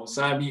there, bro.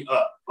 Sign me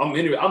up. I'm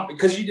in it.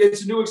 Because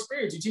it's a new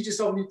experience. You teach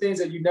yourself new things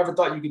that you never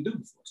thought you could do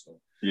before. So,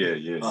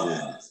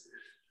 yeah.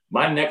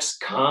 My next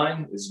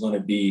con is going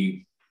to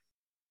be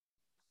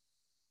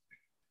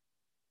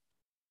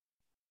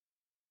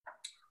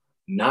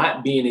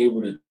not being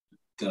able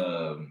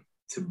to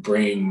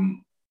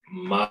bring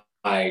my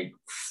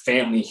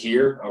family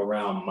here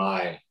around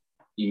my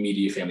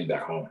immediate family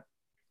back home.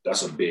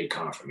 That's a big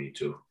con for me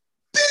too.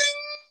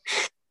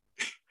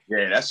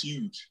 Yeah, that's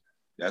huge.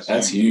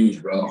 That's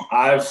huge, bro.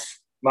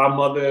 My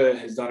mother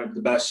has done it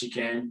the best she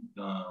can.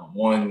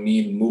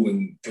 Me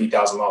moving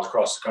 3,000 miles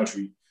across the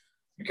country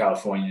in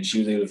California. She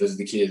was able to visit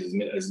the kids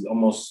it was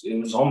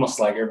almost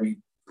like every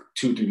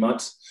 2-3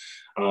 months.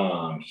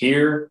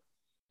 Here,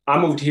 I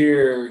moved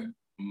here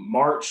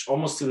March,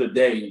 almost to the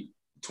day,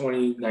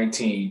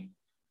 2019.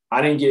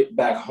 I didn't get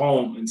back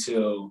home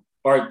until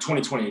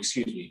 2020,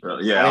 excuse me.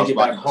 Yeah, I didn't get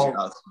back home.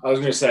 I was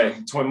going to say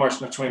March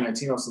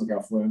 2019, I was still in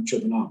California. I'm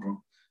tripping out,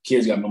 bro.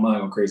 Kids got my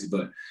mind going crazy.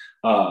 But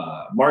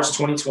March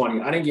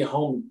 2020, I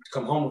didn't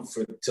come home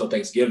till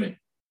Thanksgiving.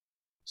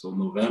 So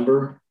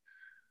November.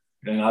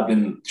 And I've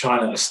been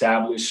trying to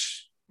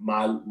establish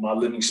my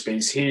living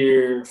space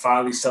here,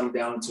 finally settle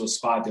down into a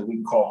spot that we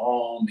can call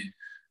home and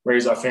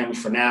raise our family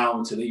for now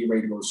until they get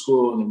ready to go to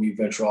school. And then we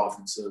venture off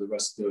into the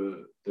rest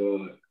of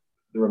the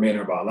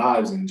remainder of our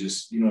lives and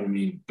just, you know what I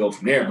mean, build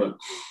from there. But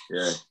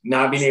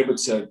not being able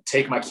to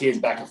take my kids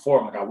back and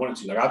forth like I wanted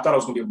to. Like, I thought I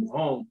was going to be able to move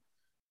home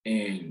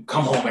and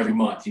come home every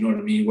month, you know what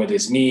I mean? Whether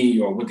it's me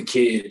or with the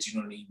kids, you know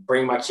what I mean?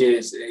 Bring my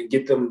kids and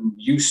get them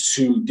used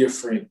to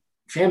different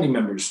family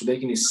members so they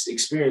can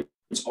experience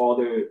all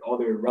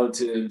their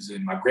relatives.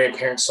 And my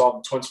grandparents saw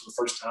the twins for the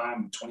first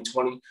time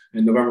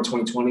in November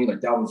 2020.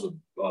 Like, that was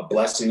a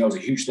blessing. That was a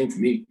huge thing for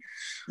me.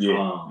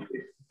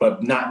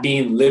 But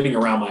living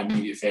around my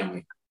immediate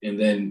family and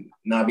then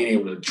not being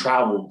able to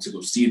travel to go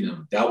see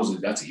them,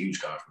 that's a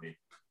huge con for me.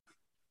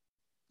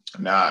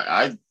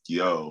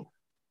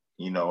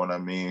 You know what I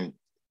mean?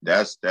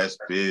 That's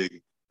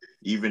big.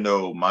 Even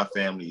though my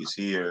family is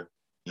here,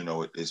 you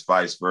know, it's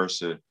vice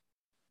versa.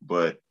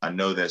 But I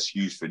know that's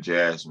huge for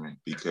Jasmine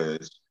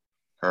because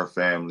her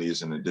family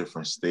is in a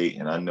different state.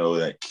 And I know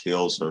that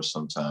kills her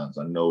sometimes.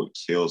 I know it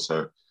kills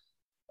her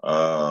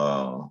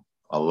a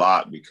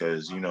lot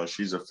because, you know,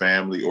 she's a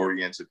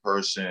family-oriented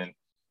person.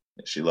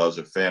 She loves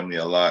her family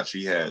a lot.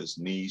 She has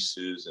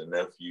nieces and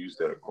nephews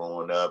that are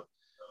growing up,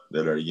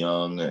 that are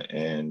young,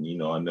 and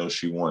I know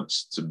she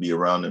wants to be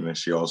around them, and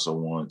she also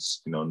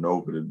wants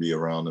Nova to be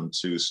around them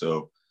too.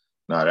 So,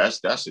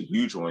 that's a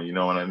huge one. You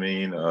know what I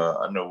mean?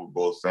 I know we're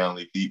both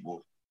family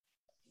people,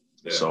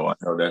 so I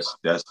know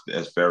that's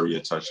very a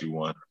touchy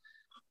one.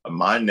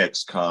 My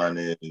next con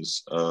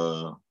is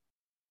not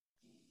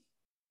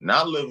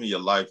living your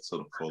life to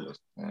the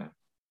fullest, man.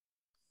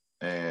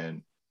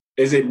 And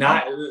is it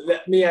not?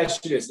 Let me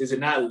ask you this: is it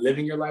not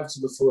living your life to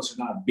the fullest, or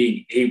not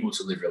being able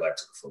to live your life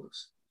to the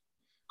fullest?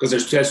 Because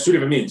there's two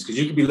different meanings. Because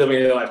you can be living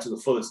your life to the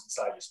fullest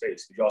inside your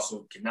space, but you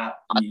also cannot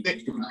be.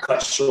 You can be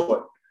cut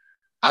short.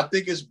 I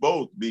think it's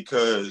both,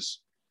 because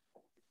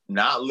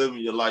not living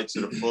your life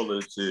to the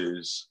fullest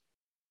is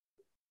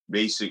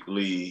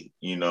basically,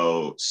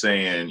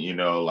 saying,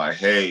 like,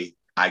 hey,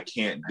 I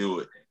can't do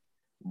it.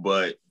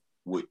 But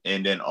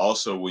and then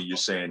also when you're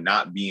saying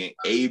not being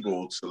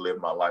able to live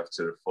my life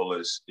to the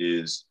fullest,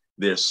 is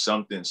there's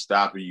something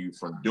stopping you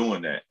from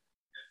doing that,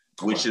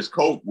 which is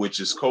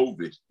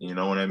COVID. You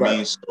know what I mean?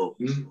 Right. So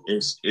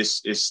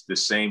it's the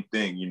same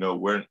thing.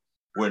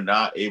 We're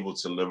not able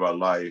to live our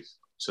life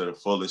to the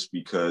fullest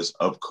because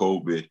of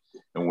COVID,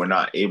 and we're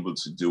not able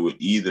to do it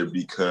either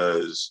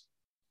because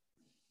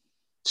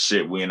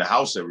we're in the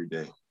house every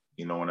day.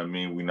 You know what I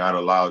mean? We're not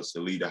allowed to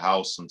leave the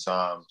house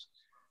sometimes.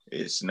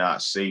 It's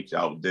not safe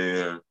out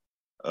there.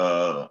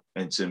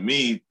 And to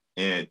me,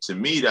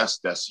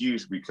 that's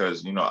huge,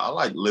 because, I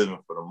like living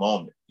for the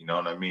moment. You know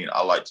what I mean?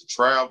 I like to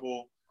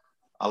travel.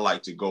 I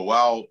like to go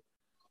out.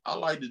 I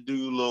like to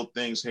do little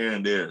things here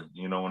and there.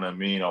 You know what I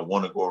mean? I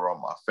want to go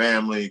around my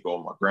family, go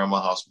to my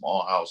grandma's house, my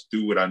own house,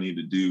 do what I need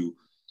to do.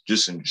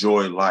 Just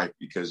enjoy life,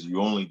 because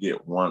you only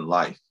get one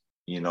life,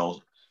 And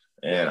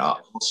I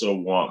also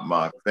want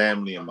my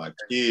family and my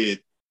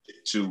kid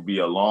to be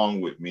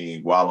along with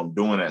me while I'm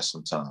doing that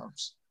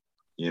sometimes.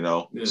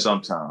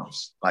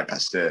 Sometimes, like I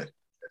said,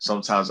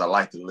 sometimes I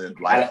like to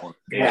live life on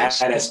the edge.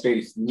 That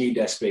space, need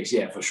that space.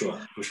 Yeah, for sure.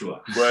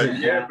 But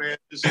yeah, man,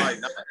 just like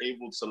not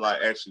able to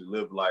like actually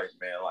live life,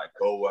 man. Like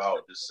go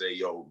out, just say,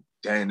 yo,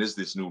 dang,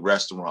 this new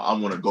restaurant. I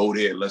want to go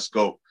there. Let's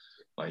go.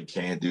 Like,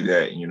 can't do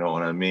that. You know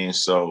what I mean?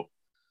 So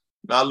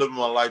not living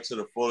my life to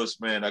the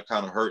fullest, man, that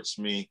kind of hurts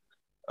me,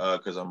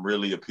 because I'm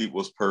really a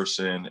people's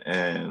person.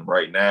 And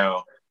right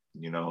now,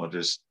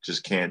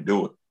 just can't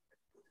do it.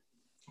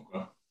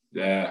 Okay.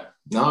 Yeah.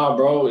 Nah,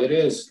 bro, it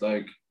is.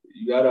 Like,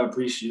 you got to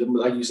appreciate,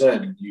 like you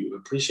said, you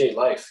appreciate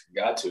life. You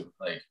got to.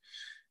 Like,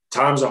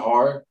 times are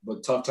hard,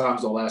 but tough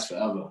times don't last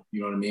forever.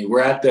 You know what I mean?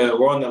 We're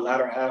on the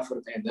latter half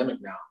of the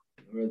pandemic now.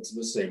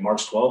 Let's say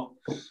March 12th.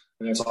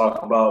 And they're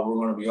talking about we're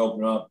going to be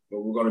open up, but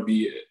we're going to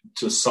be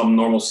to some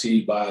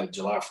normalcy by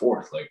July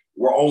 4th. Like,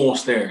 we're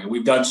almost there. And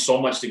we've done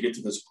so much to get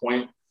to this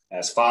point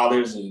as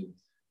fathers and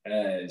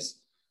as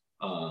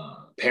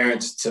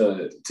parents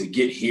to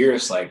get here.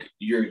 It's like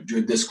you're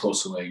this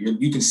close away.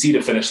 You can see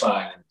the finish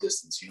line in the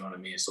distance. You know what I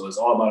mean? So it's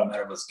all about a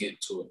matter of let's get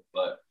to it.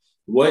 But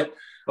let's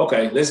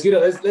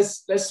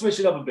switch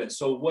it up a bit.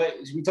 So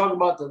we talk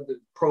about the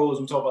pros,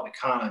 we talk about the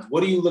cons.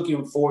 What are you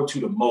looking forward to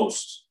the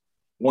most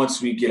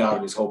once we get out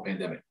of this whole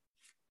pandemic?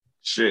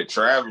 Shit,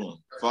 traveling.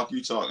 Fuck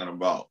you talking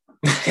about?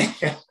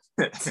 I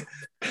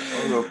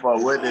don't know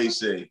what they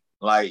say.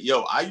 Like,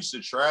 yo, I used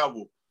to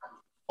travel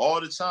all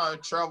the time,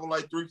 travel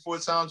like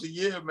 3-4 times a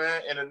year,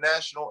 man,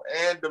 international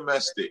and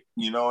domestic.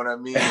 You know what I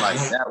mean? Like,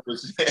 that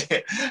was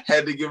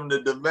had to give them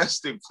the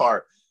domestic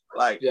part.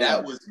 Like,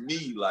 that was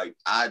me. Like,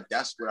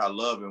 that's what I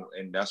love,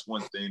 and that's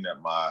one thing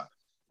that my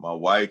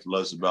wife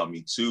loves about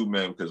me too,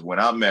 man. Because when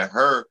I met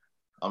her,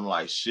 I'm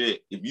like,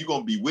 shit, if you're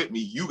gonna be with me,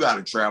 you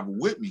gotta travel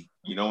with me.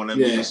 You know what I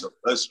mean? So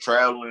us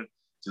traveling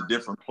to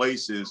different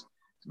places,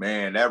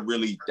 man, that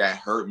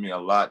hurt me a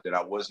lot that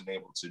I wasn't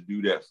able to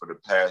do that for the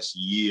past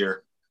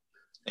year.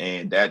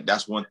 And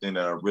that's one thing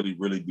that I really,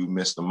 really do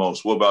miss the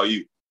most. What about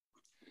you?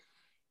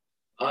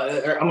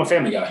 I'm a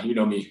family guy. You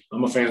know me.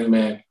 I'm a family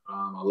man.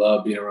 I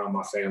love being around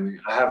my family.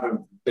 I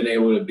haven't been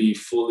able to be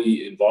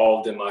fully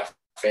involved in my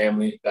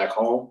family back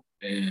home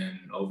in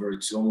over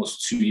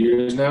almost 2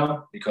 years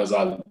now, because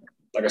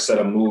like I said,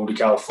 I moved to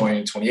California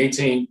in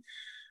 2018,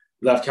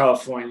 left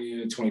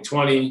California in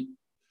 2020,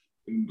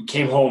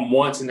 came home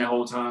once in that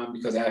whole time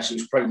because Ashley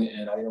was pregnant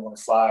and I didn't want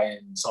to fly,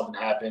 and something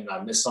happened.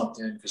 I missed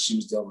something because she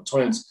was dealing with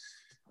twins.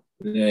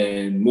 And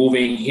then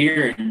moving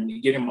here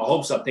and getting my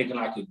hopes up, thinking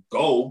I could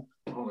go.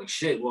 I'm like,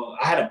 shit. Well,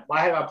 I had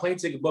my plane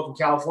ticket booked from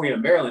California to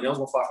Maryland. I was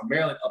going to fly from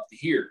Maryland up to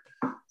here.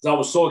 So I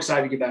was so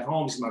excited to get back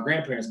home to see my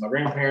grandparents. My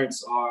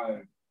grandparents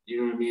are, you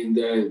know what I mean?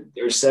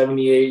 They're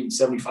 78 and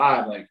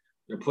 75. Like,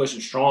 they're pushing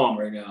strong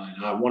right now.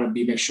 And I want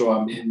to make sure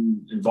I'm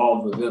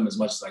involved with them as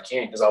much as I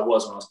can, because I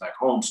was when I was back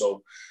home.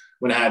 So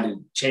when I had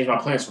to change my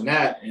plans from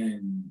that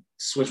and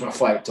switch my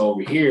flight to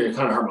over here, it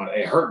kind of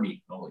hurt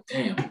me. I was like,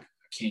 damn, I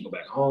can't go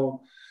back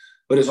home.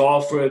 But it's all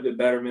for the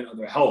betterment of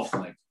their health.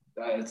 Like,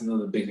 that's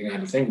another big thing I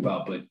had to think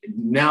about. But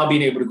now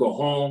being able to go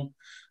home,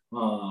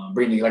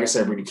 bring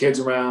the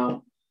kids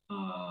around.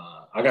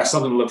 I got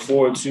something to look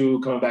forward to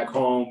coming back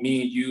home.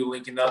 Me and you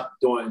linking up,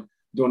 doing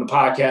doing the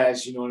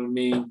podcast, you know what I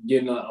mean,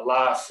 getting a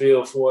live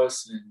feel for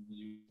us, and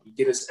you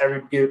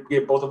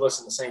get both of us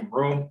in the same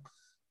room.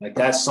 Like,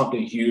 that's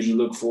something huge to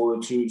look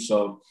forward to.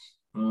 So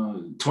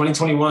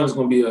 2021 is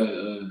going to be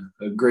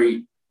a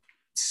great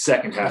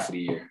second half of the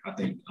year, I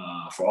think,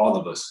 for all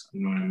of us.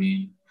 You know what I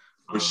mean?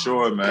 For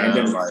sure, man.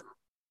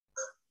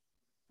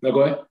 No,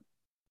 go ahead.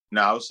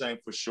 No, I was saying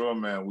for sure,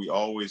 man, we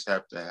always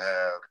have to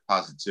have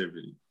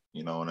positivity.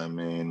 You know what I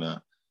mean?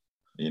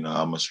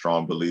 I'm a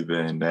strong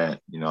believer in that.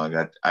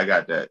 I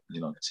got that,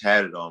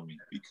 tatted on me,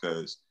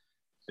 because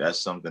that's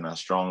something I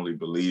strongly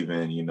believe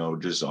in,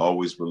 just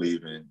always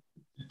believe in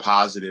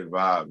positive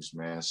vibes,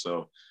 man.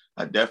 So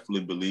I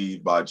definitely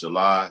believe by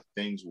July,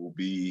 things will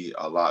be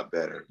a lot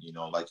better.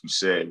 Like you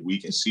said, we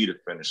can see the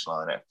finish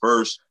line. At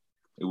first,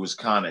 it was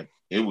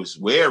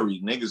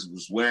wary. Niggas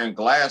was wearing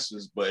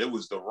glasses, but it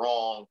was the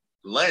wrong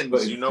lens,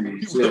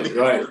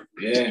 Right.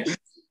 Yeah.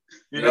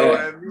 You know what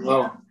I mean?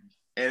 Well,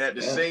 and at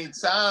the same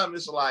time,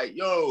 it's like,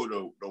 yo,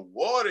 the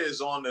water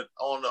is on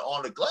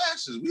the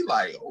glasses. We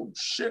like, oh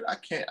shit, I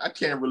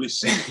can't really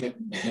see.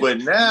 But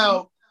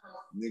now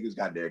niggas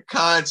got their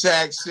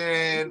contacts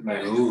in.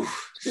 Like, ooh.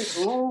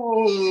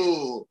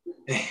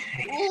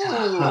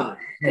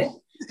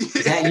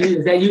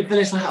 Is that you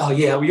finished line? Oh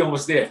yeah, we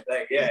almost there.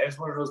 Like, yeah, it's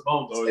one of those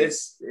moments. So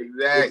it's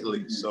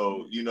exactly.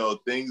 So,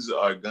 things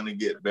are gonna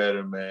get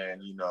better, man,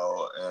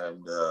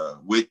 and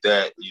with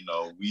that,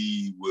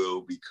 we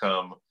will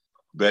become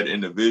better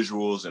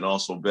individuals and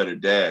also better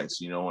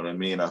dads. You know what I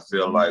mean? I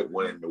feel like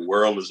when the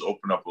world is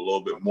open up a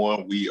little bit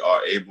more, we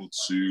are able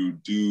to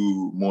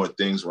do more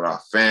things with our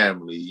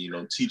family,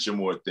 teaching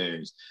more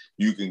things.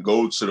 You can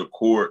go to the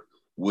court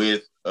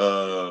with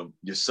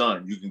your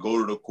son. You can go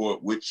to the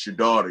court with your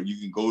daughter. You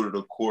can go to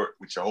the court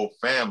with your whole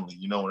family.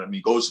 You know what I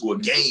mean? Go to a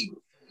game,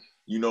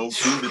 do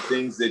the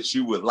things that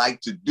you would like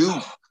to do.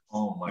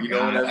 Oh my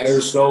God.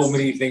 There's so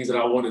many things that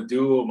I want to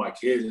do with my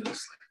kids. And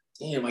it's like,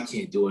 damn, I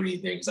can't do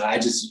anything. So I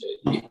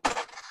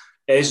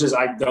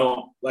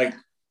don't like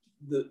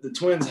the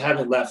twins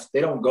haven't left. They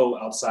don't go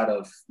outside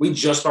of, we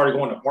just started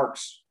going to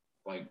parks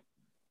like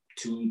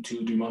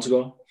 2-3 months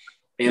ago.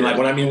 And like,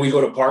 when we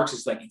go to parks,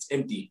 it's like, it's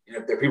empty. And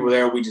if there are people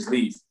there, we just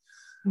leave.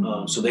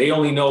 So they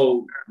only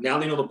know, now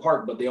they know the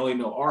park, but they only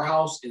know our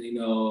house and they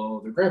know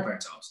their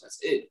grandparents' house. That's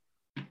it.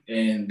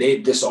 And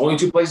that's the only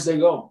 2 places they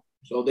go.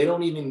 So they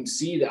don't even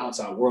see the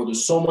outside world.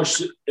 There's so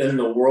much in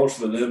the world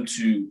for them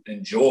to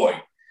enjoy,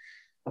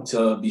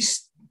 to be,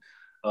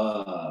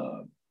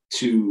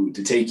 to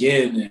take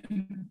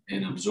in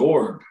and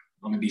absorb.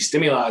 I'm gonna be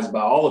stimulated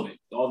by all of it,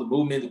 all the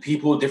movement, the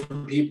people,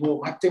 different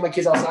people. I take my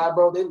kids outside,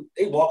 bro.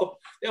 They'll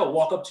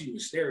walk up to you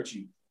and stare at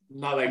you,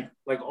 not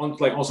like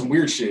on some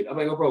weird shit. I'm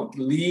like, oh, bro,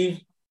 leave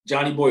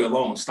Johnny Boy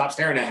alone. Stop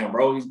staring at him,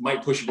 bro. He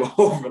might push you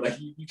over. Like,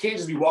 you can't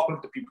just be walking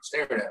up to people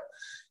staring at him.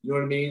 You know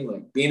what I mean?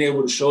 Like, being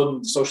able to show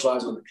them to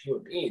socialize with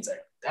human beings,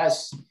 like,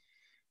 that's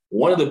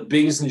one of the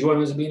biggest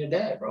enjoyments of being a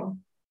dad, bro.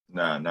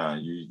 Nah,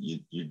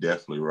 you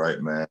definitely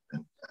right, man.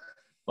 And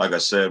like I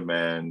said,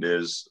 man,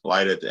 there's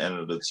light at the end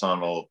of the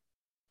tunnel,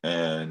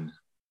 and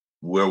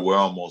we're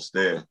almost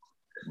there.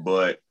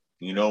 But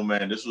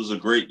man, this was a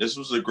great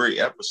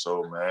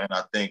episode, man.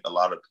 I think a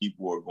lot of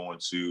people are going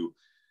to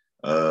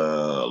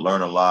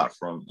learn a lot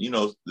from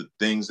the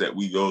things that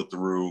we go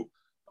through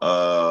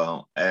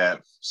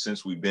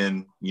since we've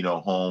been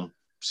home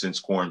since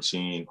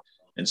quarantine,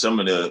 and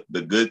some of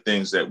the good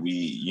things that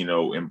we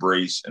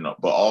embrace, and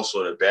but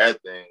also the bad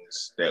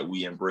things that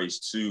we embrace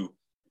too,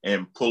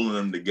 and pulling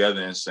them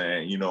together and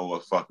saying,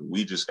 what, fuck it,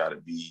 we just got to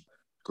be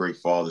great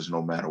fathers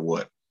no matter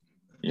what.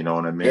 You know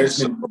what I mean?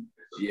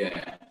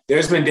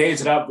 There's been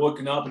days that I've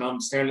woken up and I'm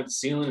staring at the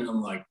ceiling and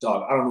I'm like,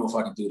 dog, I don't know if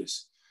I can do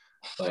this.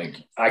 Like,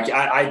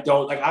 I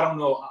don't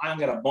know. I ain't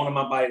got a bone in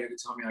my body that can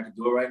tell me I can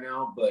do it right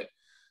now, but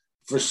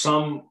for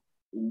some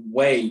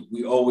way,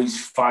 we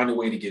always find a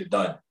way to get it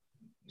done.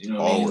 You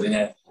know what I mean?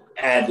 And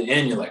at the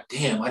end, you're like,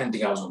 damn, I didn't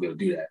think I was gonna be able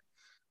to do that.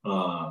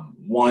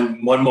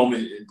 One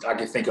moment I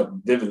can think of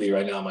vividly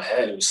right now in my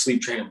head, it was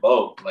sleep training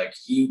Bo. Like,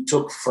 he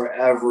took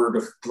forever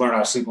to learn how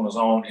to sleep on his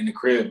own in the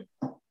crib.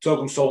 Took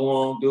him so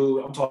long,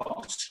 dude. I'm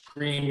talking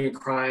screaming,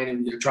 crying,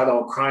 and you try the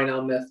whole crying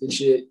out method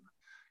shit.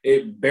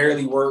 It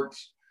barely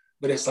worked,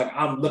 but it's like,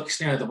 I'm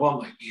staring at the wall. I'm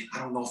like, man, I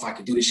don't know if I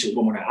could do this shit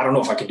one more night. I don't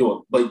know if I could do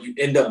it, but you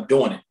end up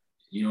doing it.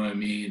 You know what I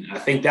mean? I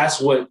think that's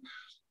what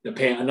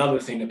another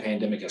thing the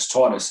pandemic has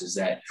taught us, is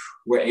that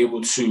we're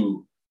able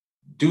to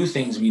do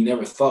things we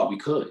never thought we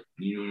could.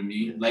 You know what I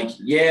mean? Like,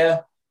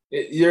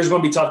 there's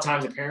going to be tough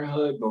times in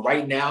parenthood, but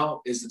right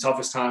now is the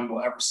toughest time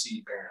we'll ever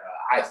see parenthood.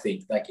 I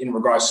think, like, in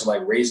regards to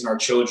like raising our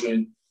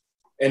children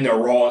in their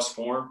rawest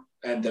form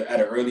at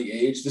an early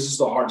age, this is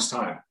the hardest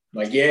time.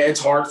 Like, it's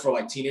hard for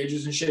like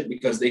teenagers and shit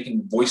because they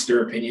can voice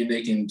their opinion.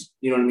 They can,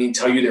 you know what I mean,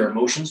 tell you their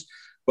emotions,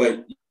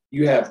 but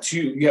you have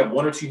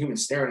one or two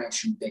humans staring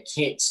at you that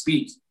can't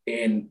speak.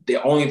 And the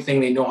only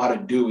thing they know how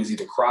to do is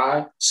either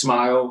cry,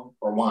 smile,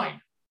 or whine.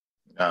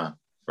 Yeah,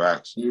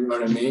 facts. You know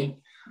what I mean?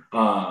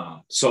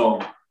 So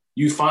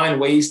you find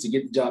ways to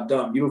get the job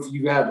done.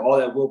 You have all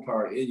that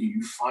willpower in you.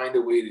 You find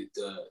a way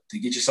to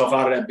get yourself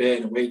out of that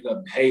bed and wake up.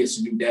 And, hey, it's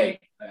a new day.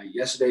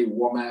 Yesterday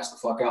wore my ass the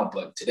fuck out,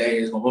 but today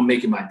is I'm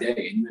making my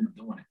day, and you end up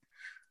doing it.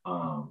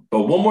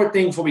 But one more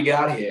thing before we get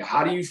out of here,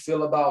 how do you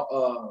feel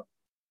about?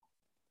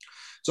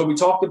 So we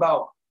talked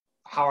about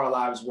how our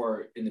lives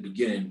were in the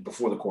beginning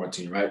before the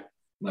quarantine, right?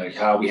 Like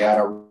how we had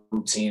our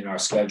routine, our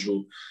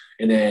schedule,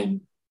 and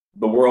then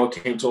the world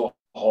came to a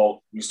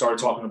halt. We started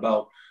talking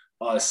about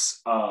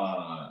us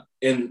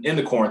in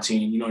the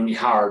quarantine, you know what I mean,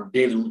 how our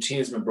daily routine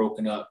has been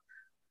broken up.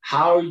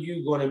 How are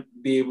you going to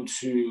be able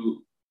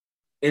to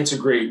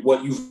integrate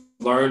what you've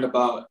learned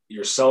about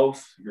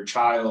yourself, your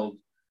child,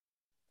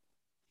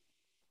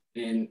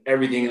 and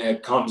everything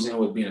that comes in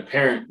with being a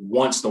parent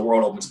once the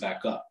world opens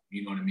back up?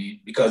 You know what I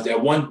mean? Because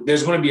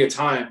there's going to be a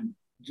time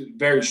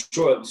very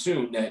short,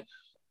 soon, that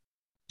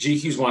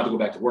GQ's going to have to go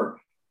back to work.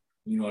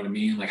 You know what I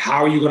mean? Like,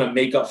 how are you going to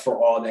make up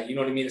for all that? You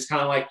know what I mean? It's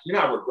kind of like you're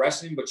not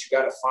regressing, but you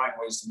got to find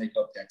ways to make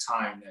up that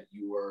time that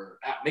you were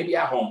maybe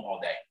at home all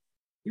day.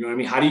 You know what I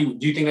mean? How do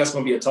you think that's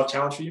going to be a tough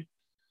challenge for you?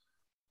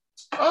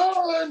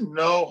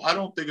 No, I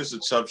don't think it's a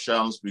tough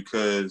challenge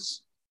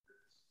because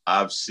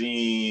I've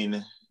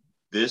seen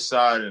this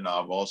side and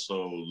I've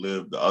also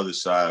lived the other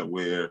side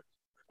where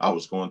I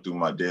was going through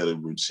my daily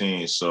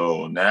routine.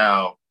 So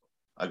now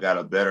I got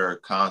a better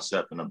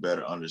concept and a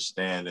better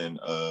understanding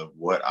of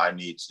what I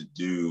need to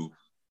do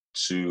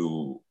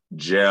to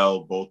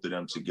gel both of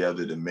them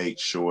together to make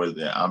sure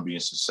that I'm being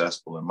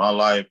successful in my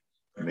life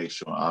and make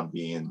sure I'm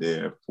being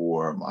there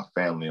for my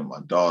family and my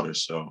daughter.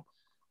 So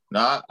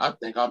now I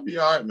think I'll be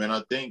all right, man.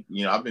 I think,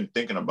 I've been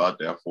thinking about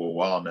that for a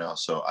while now.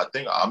 So I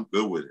think I'm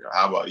good with it.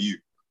 How about you?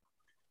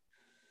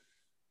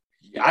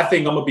 Yeah, I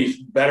think I'm going to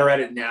be better at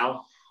it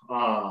now.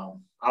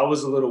 I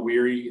was a little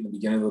weary in the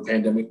beginning of the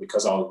pandemic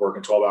because I was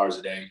working 12 hours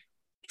a day,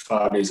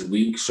 5 days a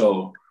week.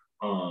 So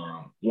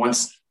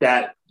once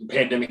the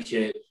pandemic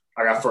hit,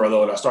 I got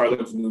furloughed. I started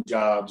looking for new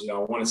jobs. I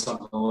wanted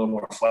something a little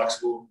more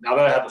flexible. Now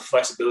that I have the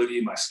flexibility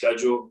in my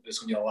schedule, it's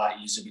going to be a lot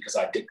easier because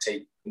I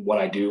dictate what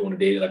I do on a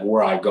day, like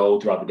where I go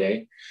throughout the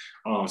day.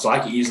 So I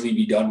can easily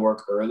be done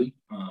work early,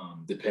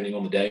 depending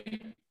on the day,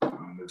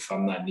 if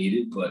I'm not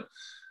needed. But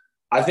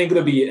I think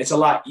it's a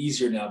lot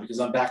easier now because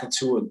I'm back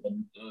into a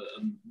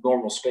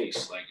normal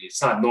space. Like,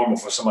 it's not normal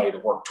for somebody to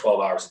work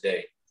 12 hours a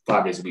day,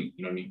 5 days a week.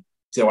 You know what I mean?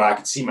 So I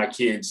can see my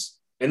kids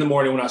in the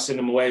morning when I send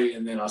them away,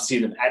 and then I'll see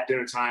them at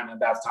dinner time and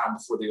bath time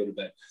before they go to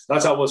bed.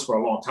 That's how it was for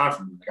a long time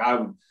for me. Like, I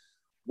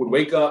would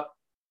wake up,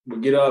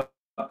 would get up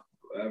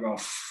around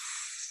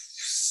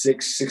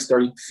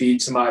 6:30,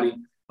 feed somebody.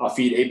 I'll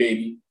feed a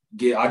baby.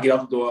 I get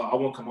out the door. I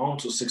won't come home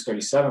until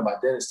 6:37. By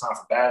then, it's time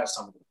for bed. It's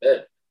time to go to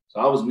bed.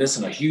 So I was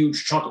missing a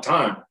huge chunk of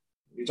time.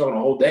 You're talking a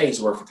whole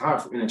day's worth of time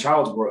in a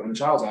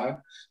child's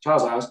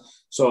eyes.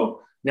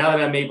 So now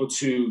that I'm able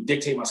to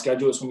dictate my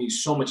schedule, it's going to be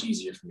so much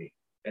easier for me.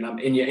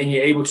 And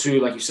you're able to,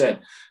 like you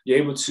said, you're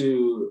able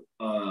to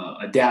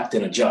adapt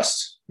and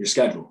adjust your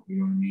schedule. You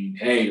know what I mean?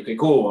 Hey, okay,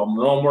 cool.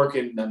 I'm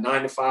working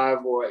 9 to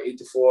 5 or 8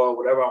 to 4,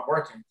 whatever I'm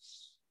working.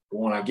 But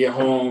when I get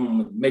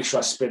home, make sure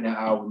I spend that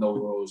hour with no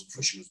rules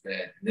before she goes to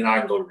bed. And then I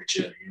can go to the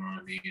gym, you know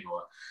what I mean?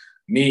 Or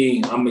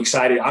me, I'm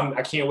excited.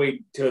 I can't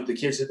wait till the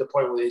kids hit the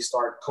point where they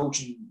start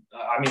coaching.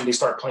 They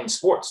start playing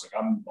sports. Like,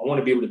 I want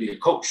to be able to be a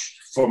coach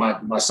for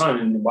my son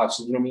and watch.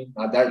 You know what I mean?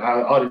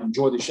 I would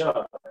enjoy the show,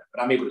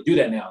 but I'm able to do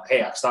that now.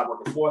 Hey, I can stop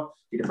working at 4,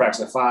 get to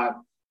practice at 5,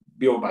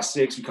 be over by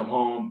 6. We come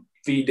home,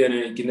 feed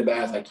dinner, get in the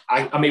bath. Like,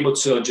 I'm able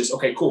to just,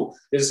 okay, cool.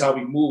 This is how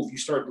we move. You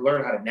start to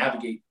learn how to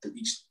navigate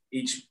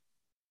each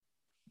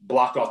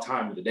blocked off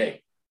time of the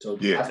day. So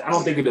yeah. I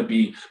don't think it'll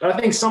be, but I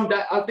think some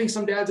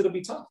dads it'll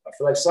be tough. I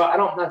feel like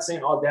I'm not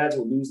saying all dads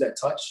will lose that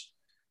touch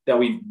that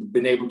we've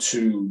been able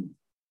to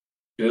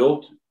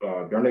build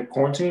during the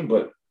quarantine,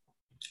 but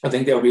I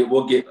think that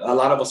a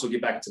lot of us will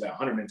get back into that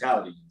hunter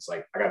mentality. It's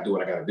like, I got to do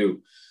what I got to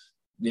do.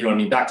 You know what I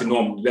mean? Back to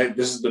normal.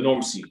 This is the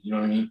normalcy. You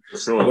know what I mean? For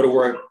sure. I go to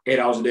work 8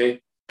 hours a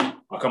day.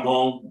 I'll come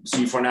home,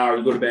 see you for an hour,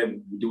 you go to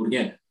bed, we do it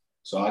again.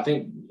 So I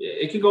think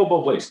it can go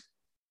both ways.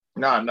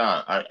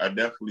 I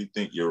definitely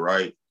think you're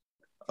right.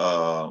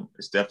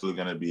 It's definitely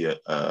going to be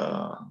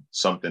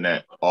something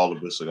that all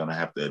of us are going to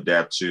have to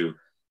adapt to,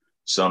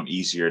 some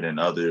easier than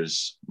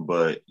others.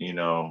 But,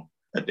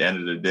 at the end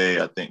of the day,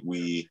 I think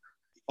we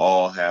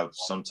all have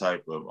some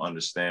type of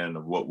understanding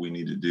of what we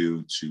need to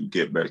do to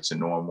get back to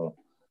normal.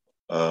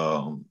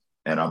 And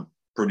I'm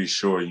pretty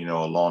sure,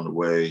 along the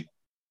way,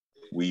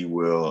 we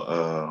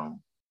will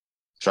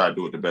try to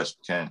do it the best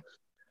we can,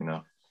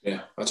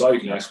 Yeah, that's all you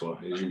can ask for,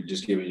 is you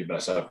just give it your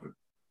best effort.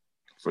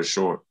 For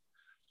sure.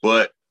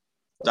 But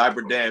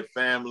Diaper Dad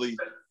family,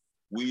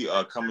 we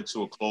are coming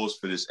to a close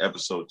for this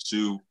episode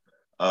 2.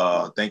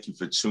 Thank you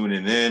for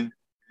tuning in,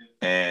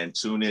 and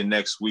tune in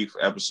next week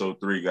for episode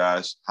 3,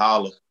 guys.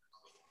 Holla.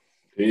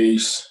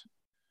 Peace.